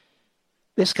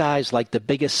 This guy's like the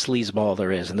biggest sleazeball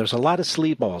there is, and there's a lot of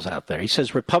sleazeballs out there. He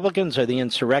says Republicans are the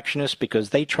insurrectionists because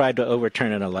they tried to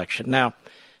overturn an election. Now,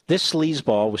 this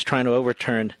sleazeball was trying to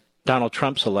overturn Donald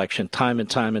Trump's election time and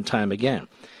time and time again.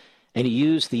 And he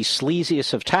used the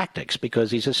sleaziest of tactics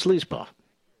because he's a sleazeball.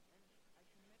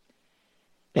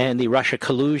 And the Russia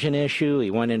collusion issue, he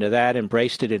went into that,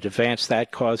 embraced it, and advanced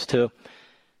that cause too.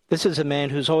 This is a man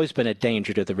who's always been a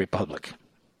danger to the Republic.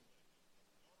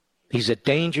 He's a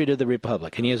danger to the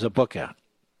Republic, and he has a book out.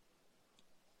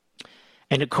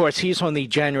 And, of course, he's on the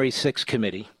January 6th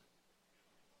committee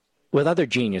with other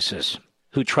geniuses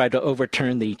who tried to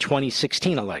overturn the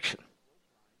 2016 election,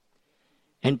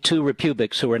 and 2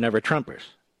 Republicans who were never Trumpers,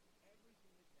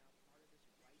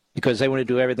 because they want to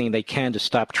do everything they can to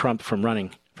stop Trump from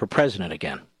running for president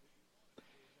again.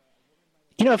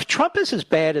 If Trump is as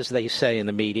bad as they say in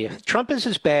the media, if Trump is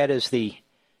as bad as the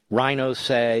rhinos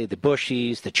say, the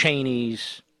Bushies, the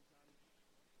Cheneys,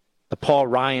 the Paul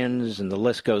Ryans, and the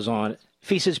list goes on, if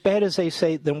he's as bad as they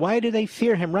say, then why do they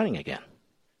fear him running again?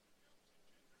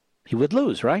 He would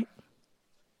lose, right?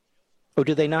 Or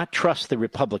do they not trust the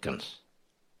Republicans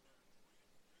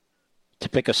to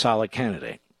pick a solid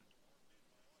candidate?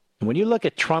 And when you look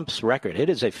at Trump's record, it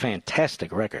is a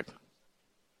fantastic record.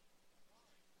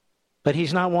 But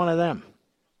he's not one of them.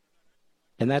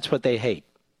 And that's what they hate.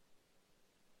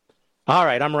 All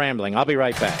right, I'm rambling. I'll be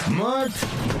right back. Mark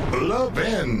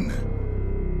Levin.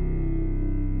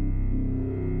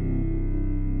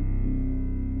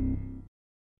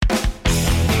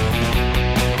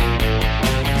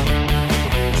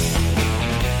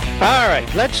 All right,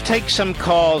 let's take some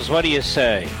calls. What do you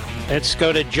say? Let's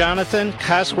go to Jonathan,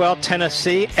 Caswell,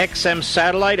 Tennessee, XM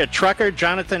Satellite, a trucker.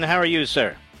 Jonathan, how are you,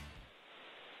 sir?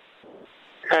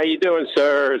 How you doing,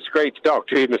 sir? It's great to talk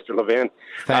to you, Mr. Levin.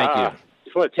 Thank you.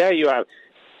 Just want to tell you,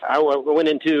 I went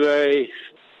into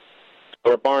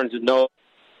a Barnes & Noble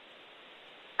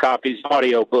copies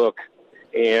audio book,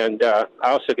 and I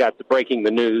also got the Breaking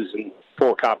the News and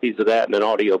 4 copies of that in an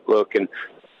audio book. And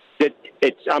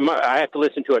I have to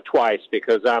listen to it twice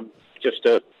because I'm just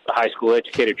a high school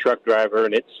educated truck driver,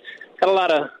 and it's got a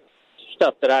lot of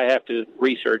stuff that I have to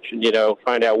research and,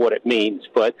 find out what it means.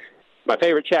 But my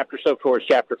favorite chapter so far is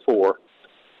chapter 4.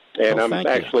 And I'm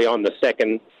actually on the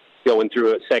going through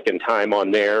it second time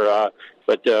on there.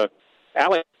 But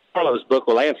Alex Carlo's book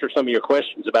will answer some of your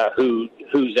questions about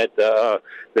who's at the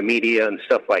media and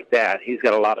stuff like that. He's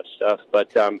got a lot of stuff.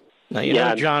 But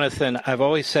now, Jonathan, I've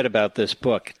always said about this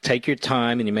book, take your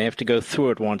time, and you may have to go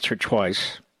through it once or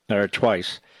twice.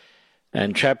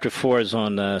 And chapter 4 is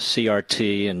on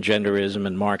CRT and genderism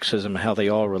and Marxism, how they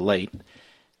all relate.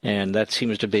 And that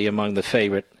seems to be among the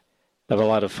favorite of a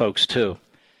lot of folks, too.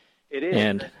 It is.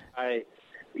 And I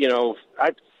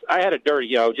had a dirty,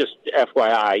 just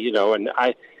FYI, and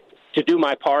to do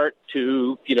my part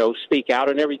to, speak out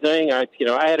and everything, I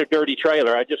had a dirty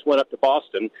trailer. I just went up to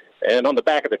Boston, and on the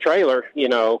back of the trailer,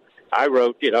 I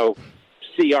wrote,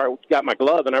 got my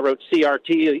glove, and I wrote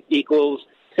CRT equals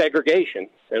segregation.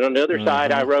 And on the other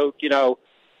side, I wrote,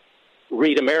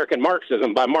 read American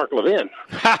Marxism by Mark Levin.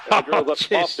 I drove up to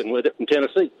Boston with it from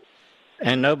Tennessee.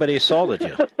 And nobody assaulted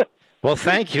you. Well,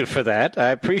 thank you for that. I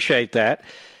appreciate that.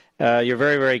 You're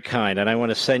very, very kind. And I want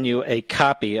to send you a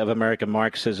copy of American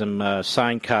Marxism,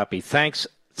 signed copy. Thanks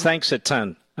a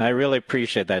ton. I really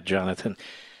appreciate that, Jonathan.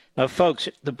 Now, folks,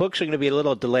 the books are going to be a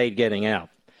little delayed getting out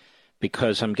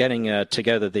because I'm getting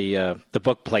together the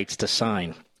book plates to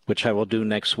sign, which I will do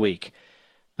next week.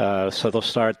 So they'll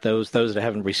start, those that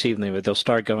haven't received them, they'll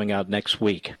start going out next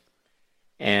week.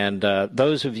 And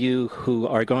those of you who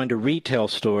are going to retail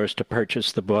stores to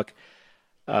purchase the book,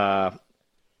 you're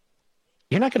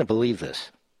not going to believe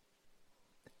this.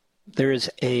 There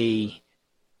is a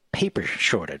paper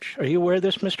shortage. Are you aware of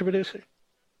this, Mr. Producer?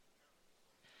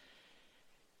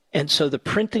 And so the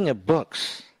printing of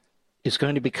books is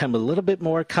going to become a little bit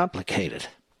more complicated.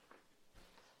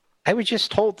 I was just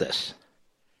told this.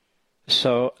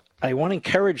 So I want to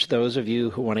encourage those of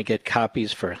you who want to get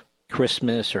copies for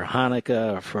Christmas or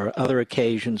Hanukkah or for other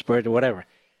occasions, birthday, whatever.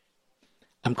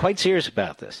 I'm quite serious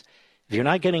about this. If you're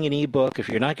not getting an ebook, if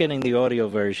you're not getting the audio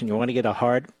version, you want to get a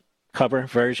hardcover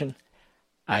version,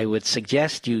 I would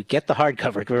suggest you get the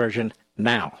hardcover version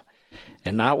now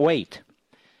and not wait.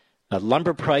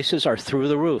 Lumber prices are through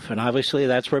the roof, and obviously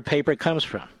that's where paper comes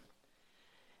from.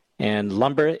 And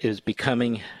lumber is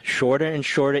becoming shorter and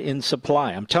shorter in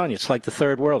supply. I'm telling you, it's like the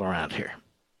third world around here.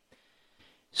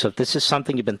 So if this is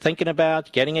something you've been thinking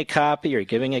about, getting a copy or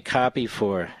giving a copy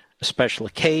for a special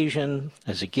occasion,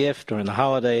 as a gift during the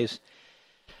holidays,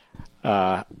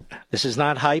 this is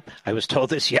not hype. I was told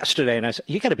this yesterday, and I said,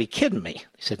 you got to be kidding me.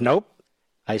 He said, nope.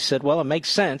 I said, well, it makes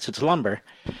sense. It's lumber.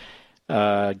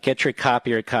 Get your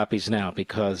copy or copies now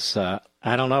because I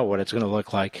don't know what it's going to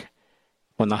look like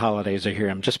when the holidays are here.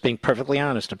 I'm just being perfectly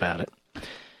honest about it.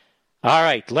 All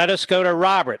right, let us go to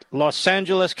Robert, Los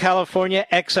Angeles, California,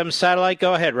 XM Satellite.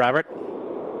 Go ahead, Robert. Hey,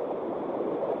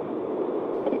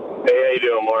 how you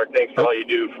doing, Mark? Thanks for all you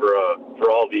do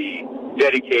for all the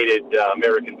dedicated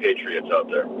American patriots out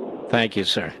there. Thank you,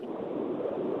 sir.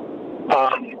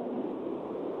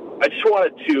 I just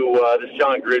wanted to, this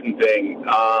John Gruden thing,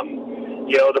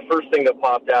 the first thing that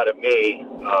popped out at me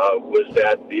was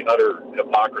that the utter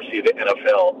hypocrisy of the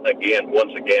NFL,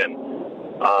 once again,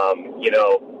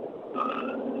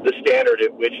 the standard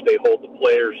at which they hold the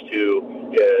players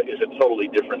to is a totally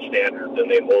different standard than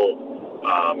they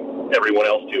hold everyone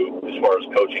else to as far as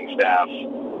coaching staffs,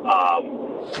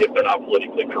 if they're not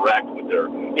politically correct with their,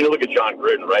 look at John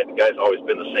Gruden, right? The guy's always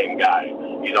been the same guy.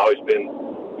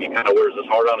 He kind of wears his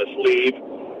heart on his sleeve.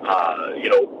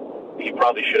 He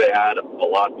probably should have had a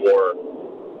lot more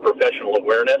professional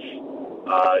awareness,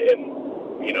 and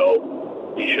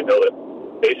he should know that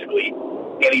basically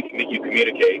anything that you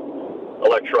communicate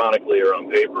electronically or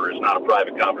on paper is not a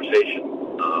private conversation.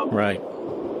 Right.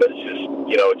 But it's just,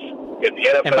 it's the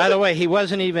NFL. And by the way, he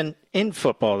wasn't even in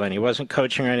football then. He wasn't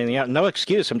coaching or anything else. No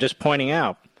excuse. I'm just pointing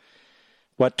out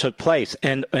what took place.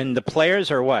 And the players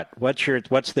are what? What's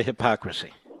the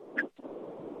hypocrisy?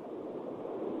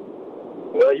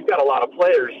 Well, you've got a lot of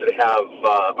players that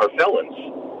are felons.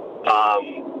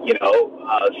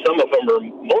 Some of them are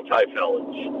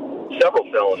multi-felons, several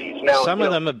felonies. Now, some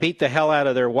of them have beat the hell out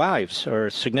of their wives or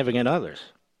significant others.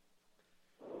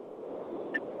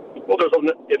 Well,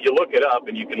 if you look it up,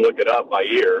 and you can look it up by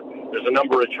year, there's a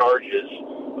number of charges.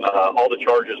 All the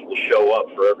charges will show up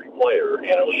for every player, and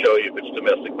it'll show you if it's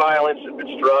domestic violence, if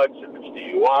it's drugs, if it's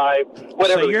DUI,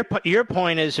 whatever. So your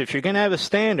point is, if you're going to have a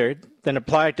standard, then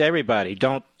apply it to everybody.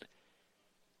 Don't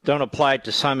apply it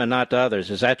to some and not to others.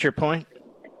 Is that your point?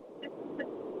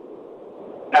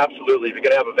 Absolutely. If you're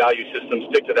going to have a value system,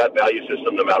 stick to that value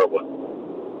system no matter what.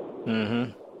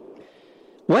 Mm-hmm.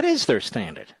 What is their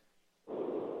standard?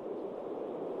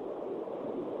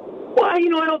 Well, I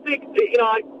don't think,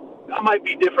 I might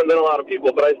be different than a lot of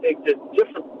people, but I think that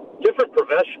different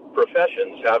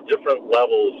professions have different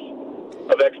levels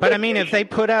of expectation. But I mean, if they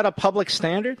put out a public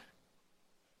standard?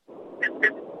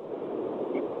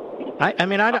 I don't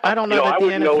know that the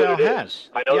NFL has.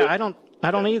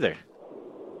 I don't either.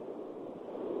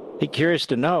 Be curious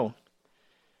to know.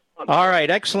 All right,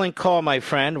 excellent call, my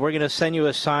friend. We're going to send you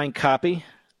a signed copy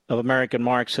of American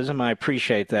Marxism. I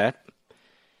appreciate that.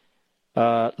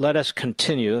 Let us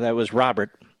continue. That was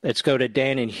Robert. Let's go to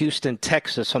Dan in Houston,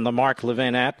 Texas on the Mark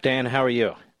Levin app. Dan, how are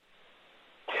you?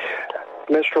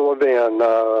 Mr.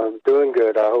 Levin, doing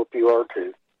good. I hope you are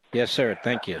too. Yes, sir.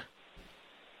 Thank you.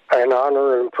 An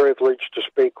honor and privilege to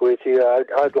speak with you.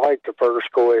 I'd like to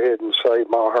first go ahead and say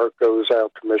my heart goes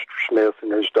out to Mr. Smith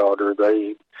and his daughter.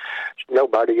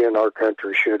 Nobody in our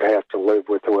country should have to live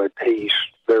with what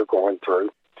they're going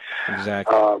through.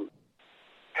 Exactly.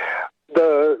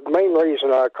 The main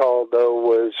reason I called, though,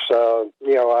 was,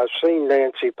 I've seen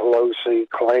Nancy Pelosi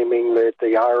claiming that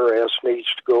the IRS needs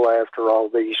to go after all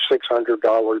these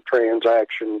 $600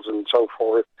 transactions and so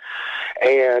forth.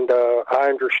 And I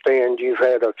understand you've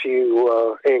had a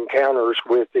few encounters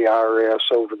with the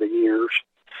IRS over the years.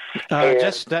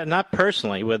 Just not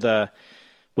personally. With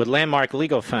Landmark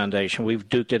Legal Foundation, we've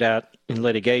duked it out in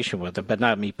litigation with them, but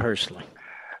not me personally.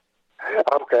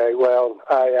 Okay, well,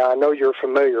 I know you're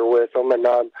familiar with them, and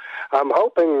I'm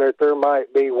hoping that there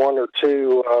might be one or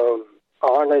two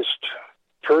honest,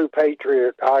 true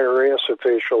patriot IRS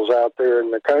officials out there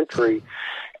in the country.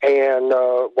 And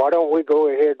why don't we go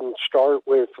ahead and start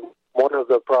with one of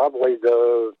probably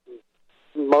the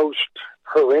most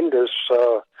horrendous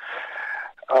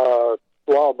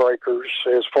lawbreakers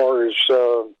as far as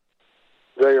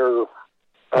their...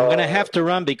 I'm going to have to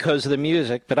run because of the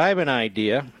music, but I have an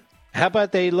idea. How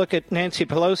about they look at Nancy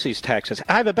Pelosi's taxes?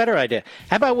 I have a better idea.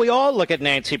 How about we all look at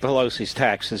Nancy Pelosi's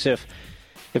taxes? If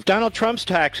Donald Trump's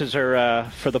taxes are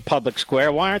for the public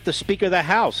square, why aren't the Speaker of the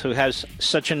House, who has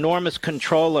such enormous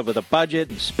control over the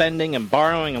budget and spending and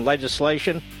borrowing and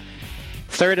legislation,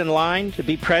 third in line to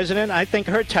be president? I think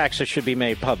her taxes should be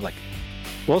made public.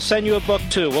 We'll send you a book,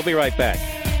 too. We'll be right back.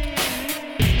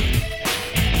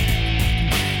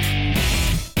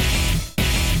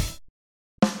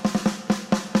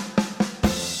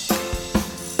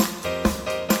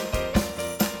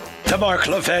 The Mark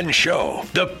Levin Show,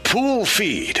 the pool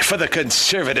feed for the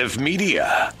conservative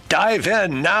media. Dive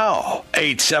in now.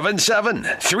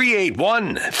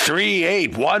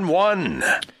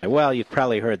 877-381-3811. Well, you've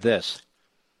probably heard this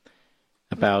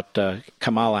about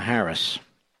Kamala Harris.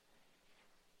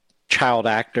 Child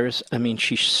actors. I mean,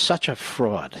 she's such a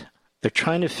fraud. They're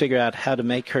trying to figure out how to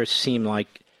make her seem like,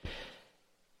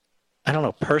 I don't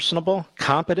know, personable,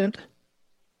 competent.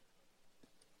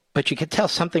 But you could tell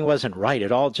something wasn't right.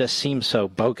 It all just seemed so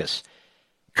bogus.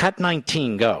 Cut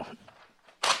 19, go.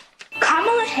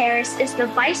 Kamala Harris is the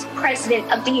Vice President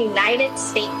of the United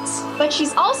States, but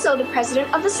she's also the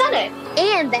President of the Senate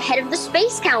and the head of the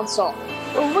Space Council.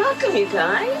 Well, welcome, you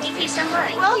guys. Thank you so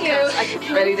much.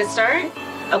 Welcome. Ready to start?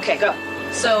 Okay, go.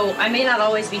 So, I may not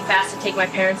always be fast to take my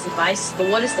parents' advice, but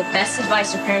what is the best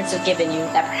advice your parents have given you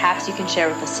that perhaps you can share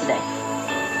with us today?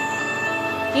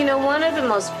 You know, one of the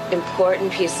most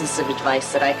important pieces of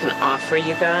advice that I can offer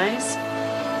you guys,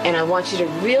 and I want you to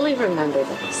really remember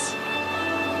this,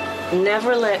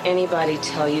 never let anybody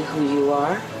tell you who you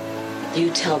are.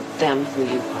 You tell them who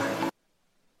you are.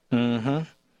 Mm-hmm.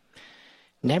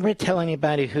 Never tell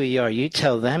anybody who you are. You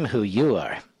tell them who you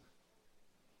are.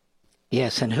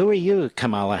 Yes, and who are you,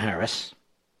 Kamala Harris?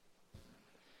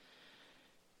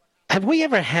 Have we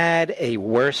ever had a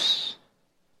worse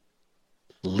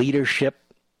leadership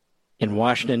in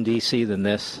Washington, D.C. than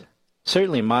this?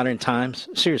 Certainly in modern times.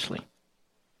 Seriously.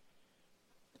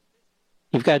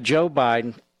 You've got Joe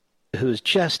Biden, who's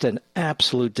just an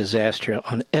absolute disaster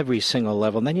on every single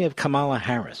level. And then you have Kamala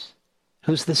Harris,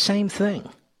 who's the same thing.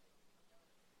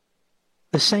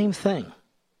 The same thing.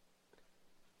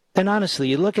 And honestly,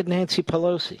 you look at Nancy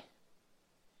Pelosi.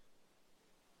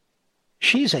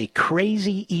 She's a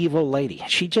crazy, evil lady.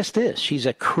 She just is. She's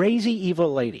a crazy,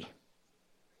 evil lady.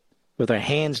 With her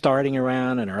hands darting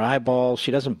around and her eyeballs.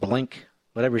 She doesn't blink,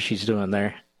 whatever she's doing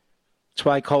there. That's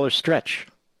why I call her Stretch.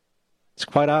 It's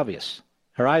quite obvious.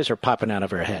 Her eyes are popping out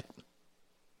of her head.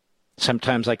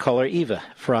 Sometimes I call her Eva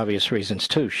for obvious reasons,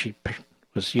 too. She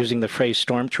was using the phrase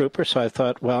stormtrooper, so I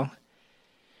thought, well,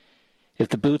 if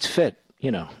the boots fit,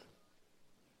 you know.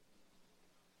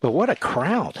 But what a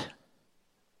crowd.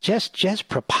 Just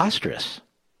preposterous.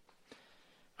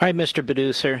 All right, Mr.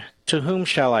 Producer, to whom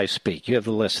shall I speak? You have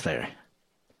the list there.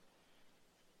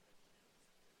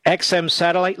 XM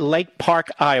Satellite, Lake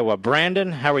Park, Iowa.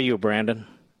 Brandon, how are you, Brandon?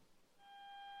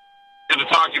 Good to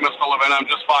talk to you, Mr. Levin. I'm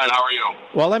just fine. How are you?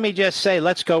 Well, let me just say,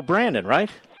 let's go Brandon,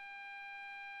 right?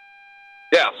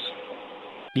 Yes.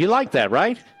 You like that,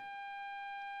 right?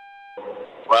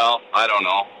 Well, I don't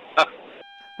know.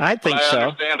 I think so. I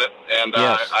understand it, and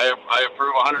yes. I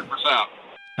approve 100%.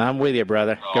 I'm with you,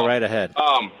 brother. Go right ahead.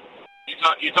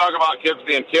 You talk about kids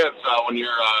being kids. When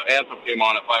your anthem came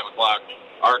on at 5 o'clock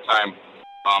our time,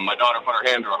 my daughter put her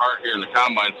hand to her heart here in the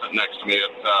combine sitting next to me.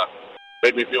 It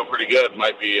made me feel pretty good.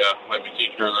 Might be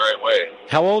teaching her the right way.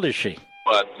 How old is she?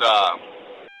 But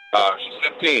she's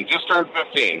 15. Just turned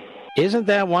 15. Isn't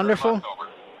that wonderful?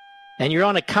 And you're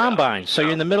on a combine, so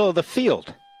you're in the middle of the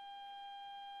field.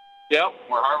 Yep,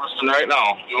 we're harvesting right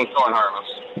now, doing corn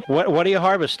harvest. What are you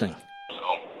harvesting?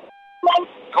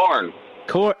 Corn.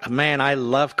 Corn. Man, I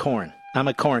love corn. I'm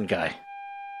a corn guy.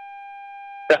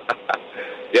 Yeah,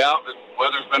 the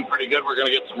weather's been pretty good. We're going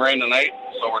to get some rain tonight,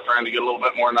 so we're trying to get a little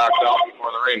bit more knocked out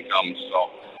before the rain comes. So,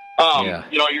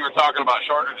 you know, you were talking about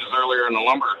shortages earlier in the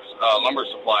lumber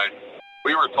supply.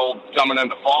 We were told coming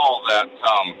into fall that,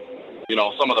 you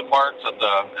know, some of the parts at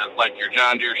like your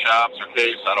John Deere shops or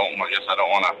Case, I guess I don't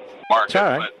want to mark it,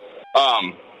 right.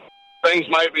 but things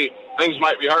might be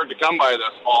hard to come by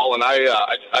this fall. And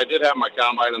I did have my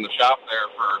combine in the shop there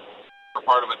for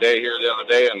part of a day here the other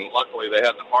day, and luckily they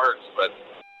had the parts. But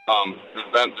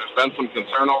there's been some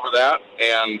concern over that,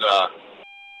 and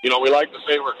you know, we like to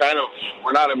say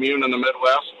we're not immune in the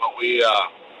Midwest, but we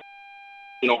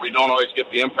you know, we don't always get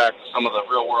the impact of some of the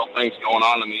real world things going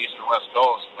on in the east or west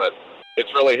coast, but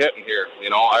it's really hitting here.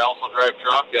 You know, I also drive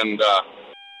truck, and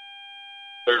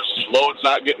there's loads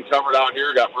not getting covered out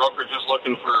here. Got brokerages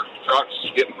looking for trucks,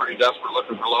 getting pretty desperate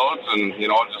looking for loads, and you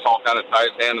know, it just all kind of ties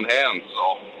hand in hand.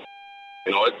 So,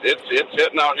 you know, it's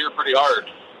hitting out here pretty hard.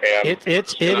 And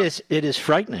it is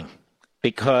frightening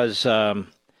because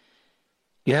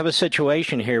you have a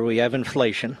situation here where you have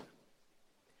inflation,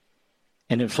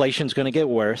 and inflation's going to get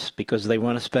worse because they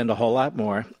want to spend a whole lot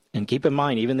more. And keep in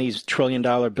mind, even these $1 trillion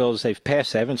bills they've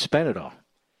passed, they haven't spent it all.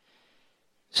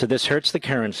 So this hurts the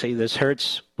currency. This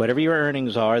hurts whatever your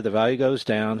earnings are. The value goes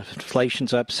down. If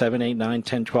inflation's up 7, 8, 9,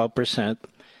 10, 12%.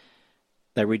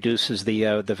 That reduces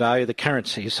the value of the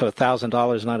currency. So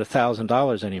 $1,000 is not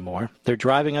 $1,000 anymore. They're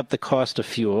driving up the cost of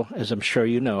fuel, as I'm sure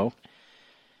you know,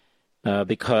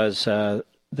 because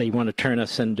they want to turn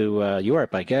us into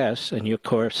Europe, I guess. And, of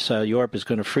course, Europe is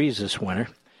going to freeze this winter.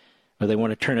 Or they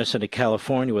want to turn us into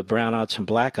California with brownouts and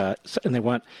blackouts. And they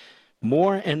want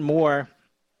more and more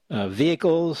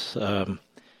vehicles,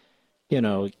 you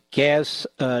know, gas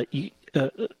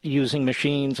using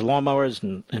machines,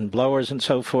 lawnmowers and blowers and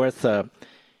so forth,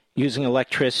 using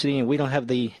electricity. And we don't have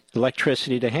the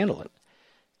electricity to handle it.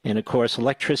 And, of course,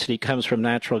 electricity comes from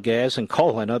natural gas and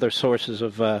coal and other sources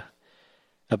of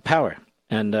power.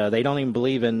 And they don't even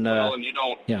believe in... well, and you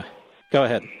don't... Yeah, go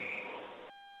ahead.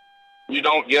 You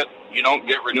don't get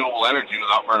renewable energy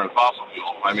without burning fossil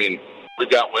fuel. I mean, we've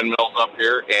got windmills up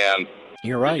here, and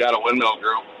you're right. We've got a windmill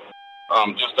group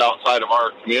just outside of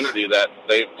our community that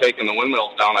they've taken the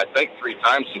windmills down, I think, 3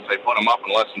 times since they put them up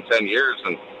in less than 10 years.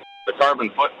 And the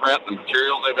carbon footprint, the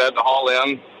materials they've had to haul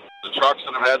in, the trucks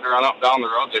that have had to run up down the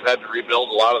roads, they've had to rebuild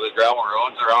a lot of the gravel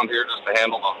roads around here just to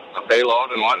handle the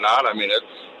payload and whatnot. I mean,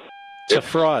 it's a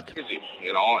fraud. Crazy,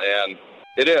 you know, and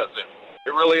it is. It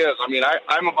really is. I mean,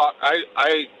 I'm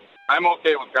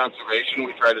okay with conservation.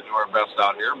 We try to do our best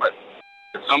out here, but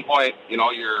at some point, you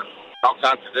know, how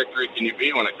contradictory can you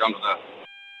be when it comes to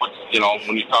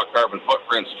when you talk carbon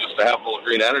footprints, just to have a little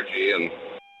green energy, and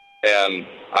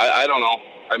I don't know.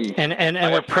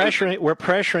 We're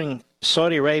pressuring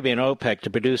Saudi Arabia and OPEC to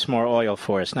produce more oil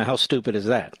for us. Now, how stupid is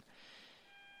that?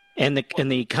 And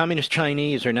the communist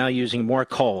Chinese are now using more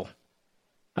coal.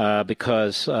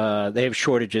 Because they have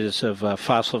shortages of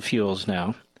fossil fuels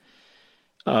now.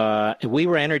 We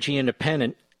were energy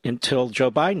independent until Joe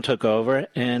Biden took over,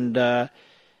 and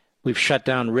we've shut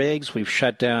down rigs. We've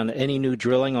shut down any new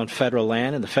drilling on federal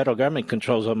land, and the federal government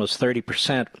controls almost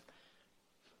 30%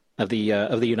 of the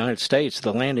United States,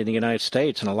 the land in the United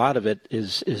States, and a lot of it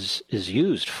is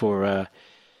used for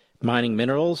mining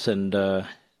minerals and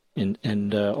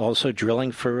also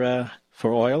drilling for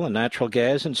oil and natural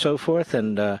gas and so forth,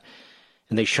 and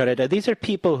they shut it down. These are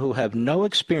people who have no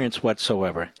experience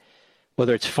whatsoever,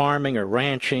 whether it's farming or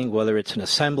ranching, whether it's an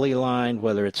assembly line,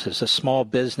 whether it's a small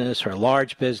business or a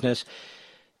large business.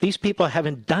 These people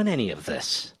haven't done any of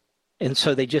this, and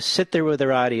so they just sit there with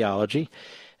their ideology.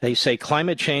 They say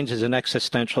climate change is an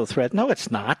existential threat. No,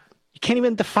 it's not. You can't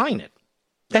even define it.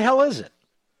 The hell is it?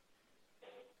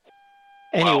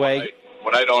 Anyway, well,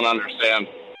 what I don't understand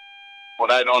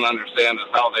is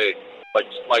how they,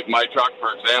 like my truck,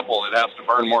 for example, it has to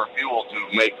burn more fuel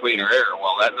to make cleaner air.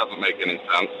 Well, that doesn't make any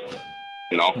sense,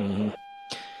 you know. Mm-hmm.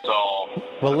 So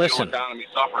well, the listen. fuel economy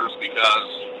suffers because...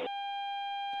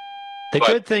 The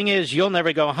good thing is you'll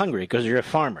never go hungry because you're a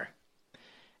farmer,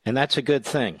 and that's a good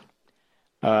thing.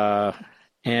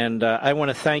 And I want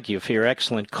to thank you for your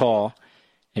excellent call,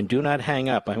 and do not hang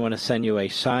up. I want to send you a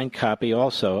signed copy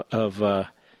also of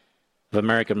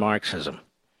American Marxism.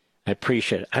 I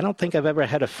appreciate it. I don't think I've ever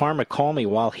had a farmer call me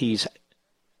while he's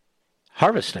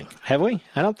harvesting. Have we?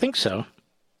 I don't think so.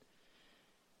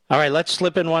 All right, let's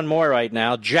slip in one more right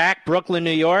now. Jack, Brooklyn, New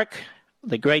York,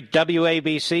 the great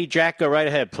WABC. Jack, go right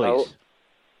ahead, please.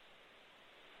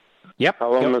 Yep.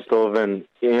 Hello, Mr. Levin.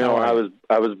 You know, I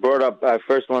was brought up. I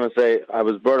first want to say I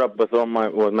was brought up with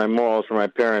with my morals from my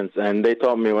parents, and they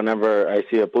taught me whenever I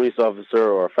see a police officer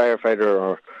or a firefighter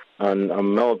or a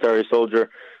military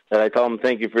soldier, that I tell them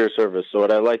thank you for your service. So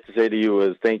what I'd like to say to you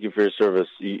is thank you for your service.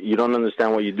 You don't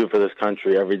understand what you do for this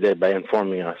country every day by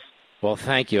informing us. Well,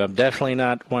 thank you. I'm definitely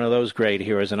not one of those great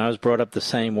heroes, and I was brought up the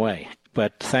same way.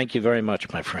 But thank you very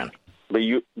much, my friend. But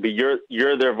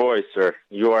you're their voice, sir.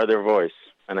 You are their voice.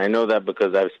 And I know that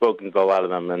because I've spoken to a lot of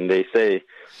them, and they say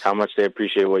how much they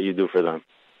appreciate what you do for them.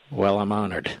 Well, I'm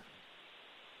honored.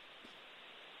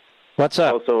 What's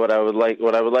up? Also, what I would like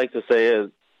to say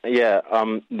is,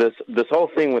 this whole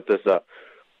thing with this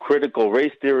critical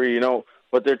race theory, you know,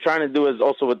 what they're trying to do is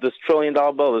also with this $1 trillion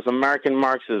bill, this American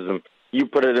Marxism. You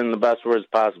put it in the best words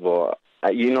possible.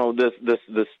 You know, this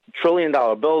 $1 trillion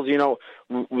bills. You know,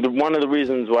 one of the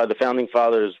reasons why the founding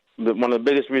fathers. One of the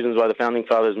biggest reasons why the founding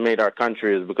fathers made our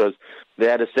country is because they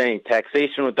had a saying,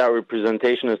 taxation without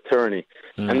representation is tyranny.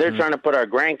 Mm-hmm. And they're trying to put our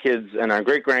grandkids and our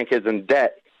great-grandkids in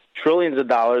debt, trillions of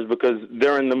dollars, because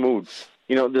they're in the mood.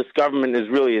 You know, this government is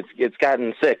really, it's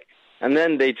gotten sick. And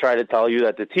then they try to tell you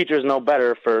that the teachers know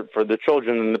better for the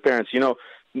children than the parents. You know,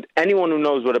 anyone who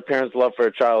knows what a parent's love for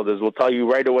a child is will tell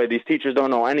you right away, these teachers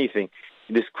don't know anything.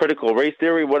 This critical race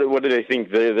theory, what do they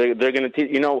think? They're going to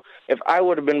teach? You know, if I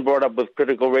would have been brought up with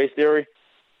critical race theory,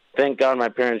 thank God my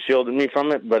parents shielded me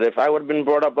from it. But if I would have been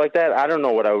brought up like that, I don't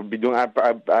know what I would be doing. I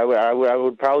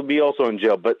would probably be also in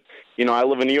jail. But, you know, I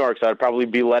live in New York, so I'd probably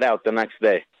be let out the next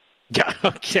day. Yeah,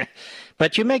 okay.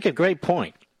 But you make a great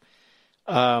point.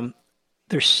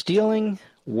 They're stealing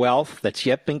wealth that's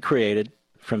yet been created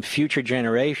from future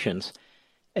generations,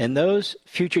 and those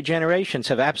future generations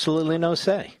have absolutely no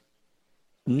say.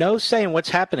 No say in what's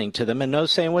happening to them and no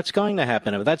say in what's going to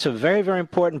happen to them. That's a very, very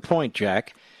important point,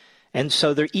 Jack. And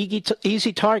so they're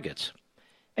easy targets.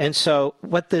 And so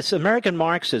what this American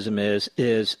Marxism is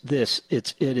this.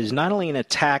 It is not only an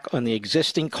attack on the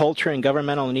existing culture and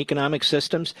governmental and economic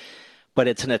systems, but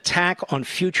it's an attack on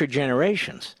future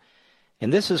generations.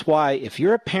 And this is why if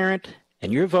you're a parent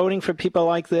and you're voting for people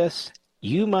like this,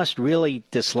 you must really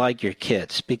dislike your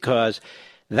kids, because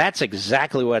that's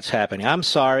exactly what's happening. I'm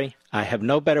sorry. I have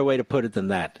no better way to put it than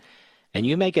that. And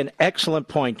you make an excellent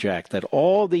point, Jack, that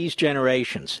all these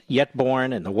generations yet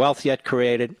born and the wealth yet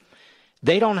created,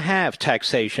 they don't have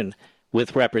taxation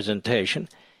with representation.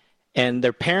 And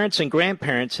their parents and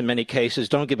grandparents, in many cases,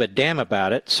 don't give a damn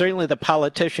about it. Certainly the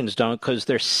politicians don't, because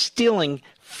they're stealing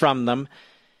from them.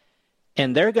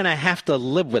 And they're going to have to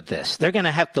live with this. They're going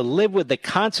to have to live with the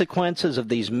consequences of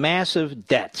these massive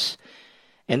debts.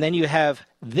 And then you have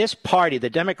this party, the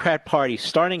Democrat Party,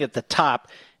 starting at the top,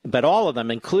 but all of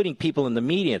them, including people in the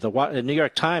media, the New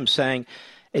York Times, saying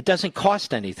it doesn't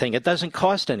cost anything. It doesn't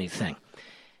cost anything.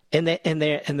 And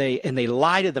they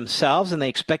lie to themselves, and they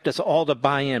expect us all to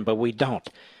buy in, but we don't.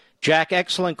 Jack,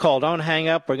 excellent call. Don't hang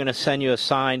up. We're going to send you a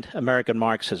signed American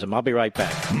Marxism. I'll be right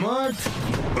back. Mark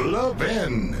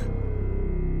Levin.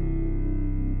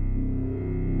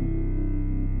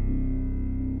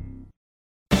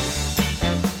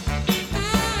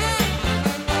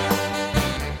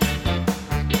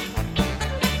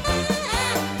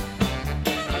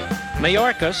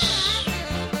 Mayorkas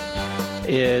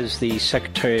is the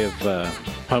Secretary of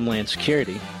Homeland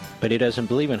Security, but he doesn't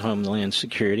believe in Homeland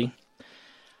Security.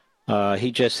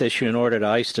 He just issued an order to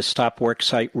ICE to stop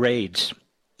worksite raids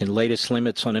and latest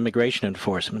limits on immigration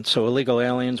enforcement. So illegal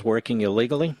aliens working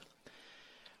illegally,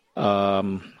 there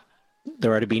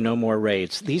are to be no more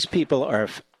raids. These people are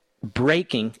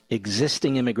breaking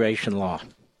existing immigration law.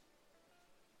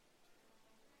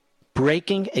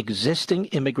 Breaking existing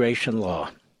immigration law.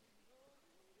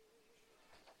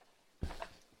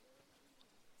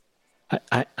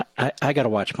 I got to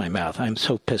watch my mouth. I'm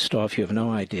so pissed off. You have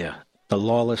no idea. The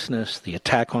lawlessness, the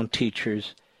attack on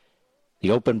teachers,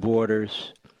 the open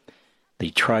borders,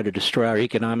 the try to destroy our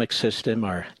economic system,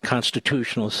 our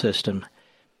constitutional system.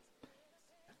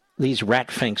 These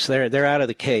rat finks, they're out of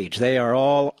the cage. They are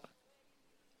all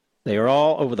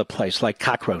over the place like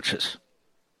cockroaches,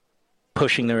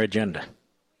 pushing their agenda.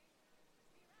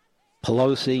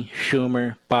 Pelosi,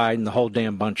 Schumer, Biden, the whole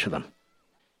damn bunch of them.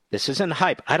 This isn't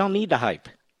hype. I don't need the hype.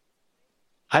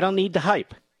 I don't need the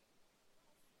hype.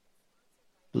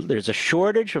 There's a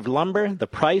shortage of lumber. The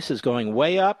price is going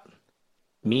way up,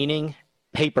 meaning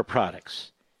paper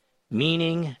products,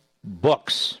 meaning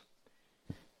books.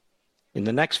 In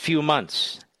the next few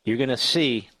months, you're going to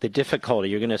see the difficulty.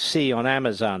 You're going to see on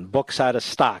Amazon books out of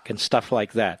stock and stuff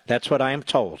like that. That's what I am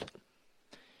told.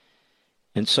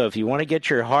 And so if you want to get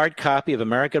your hard copy of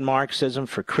American Marxism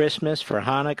for Christmas, for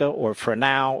Hanukkah, or for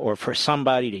now, or for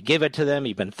somebody to give it to them,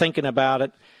 you've been thinking about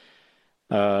it,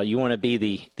 you want to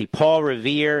be the Paul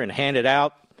Revere and hand it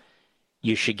out,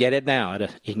 you should get it now.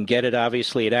 You can get it,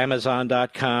 obviously, at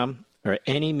Amazon.com or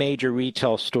any major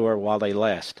retail store while they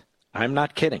last. I'm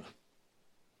not kidding.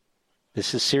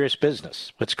 This is serious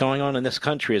business. What's going on in this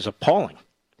country is appalling.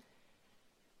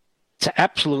 It's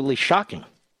absolutely shocking.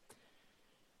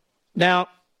 Now,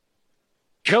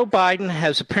 Joe Biden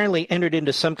has apparently entered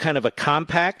into some kind of a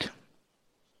compact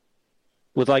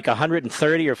with like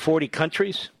 130 or 40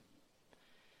 countries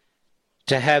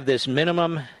to have this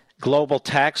minimum global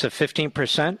tax of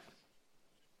 15%.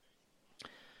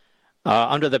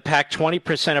 Under the pact,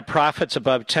 20% of profits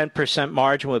above 10%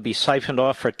 margin will be siphoned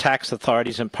off for tax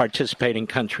authorities in participating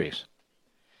countries.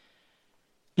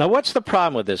 Now, what's the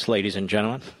problem with this, ladies and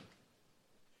gentlemen?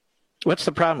 What's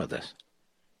the problem with this?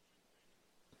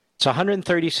 It's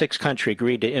 136 countries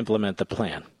agreed to implement the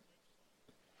plan.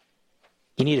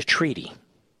 You need a treaty.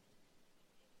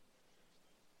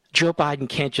 Joe Biden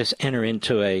can't just enter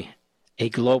into a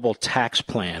global tax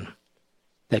plan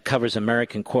that covers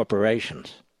American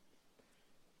corporations.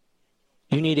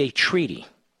 You need a treaty,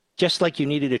 just like you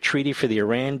needed a treaty for the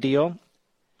Iran deal.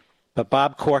 But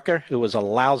Bob Corker, who was a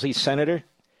lousy senator,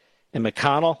 and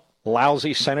McConnell,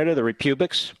 lousy senator, the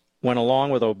Republicans, went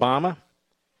along with Obama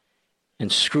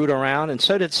and screwed around. And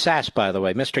so did Sass, by the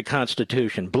way, Mr.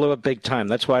 Constitution. Blew up big time.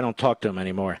 That's why I don't talk to him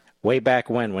anymore. Way back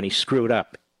when he screwed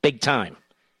up. Big time.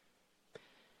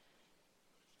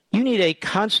 You need a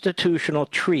constitutional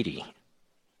treaty,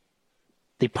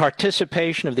 the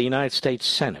participation of the United States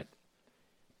Senate,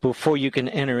 before you can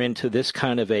enter into this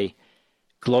kind of a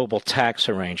global tax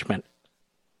arrangement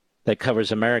that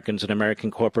covers Americans and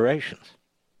American corporations.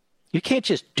 You can't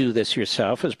just do this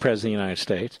yourself as President of the United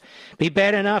States. It'd be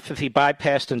bad enough if he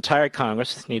bypassed entire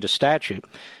Congress, need a statute.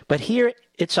 But here,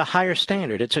 it's a higher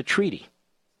standard. It's a treaty.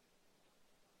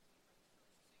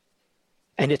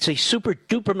 And it's a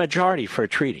super-duper majority for a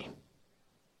treaty.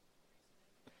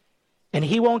 And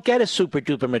he won't get a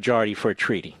super-duper majority for a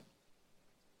treaty.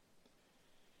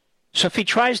 So if he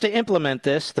tries to implement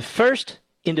this, the first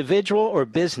individual or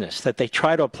business that they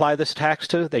try to apply this tax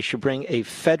to, they should bring a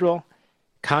federal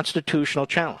constitutional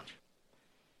challenge.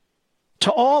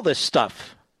 To all this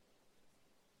stuff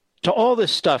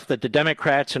that the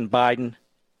Democrats and Biden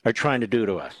are trying to do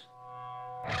to us.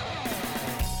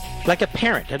 Like a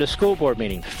parent at a school board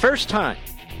meeting, the first time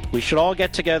we should all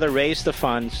get together, raise the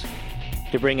funds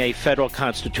to bring a federal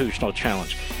constitutional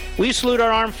challenge. We salute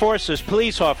our armed forces,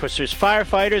 police officers,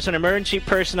 firefighters, and emergency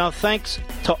personnel. Thanks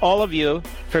to all of you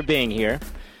for being here.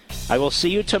 I will see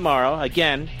you tomorrow.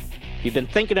 Again, if you've been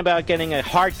thinking about getting a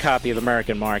hard copy of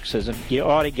American Marxism, you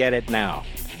ought to get it now.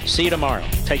 See you tomorrow.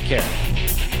 Take care.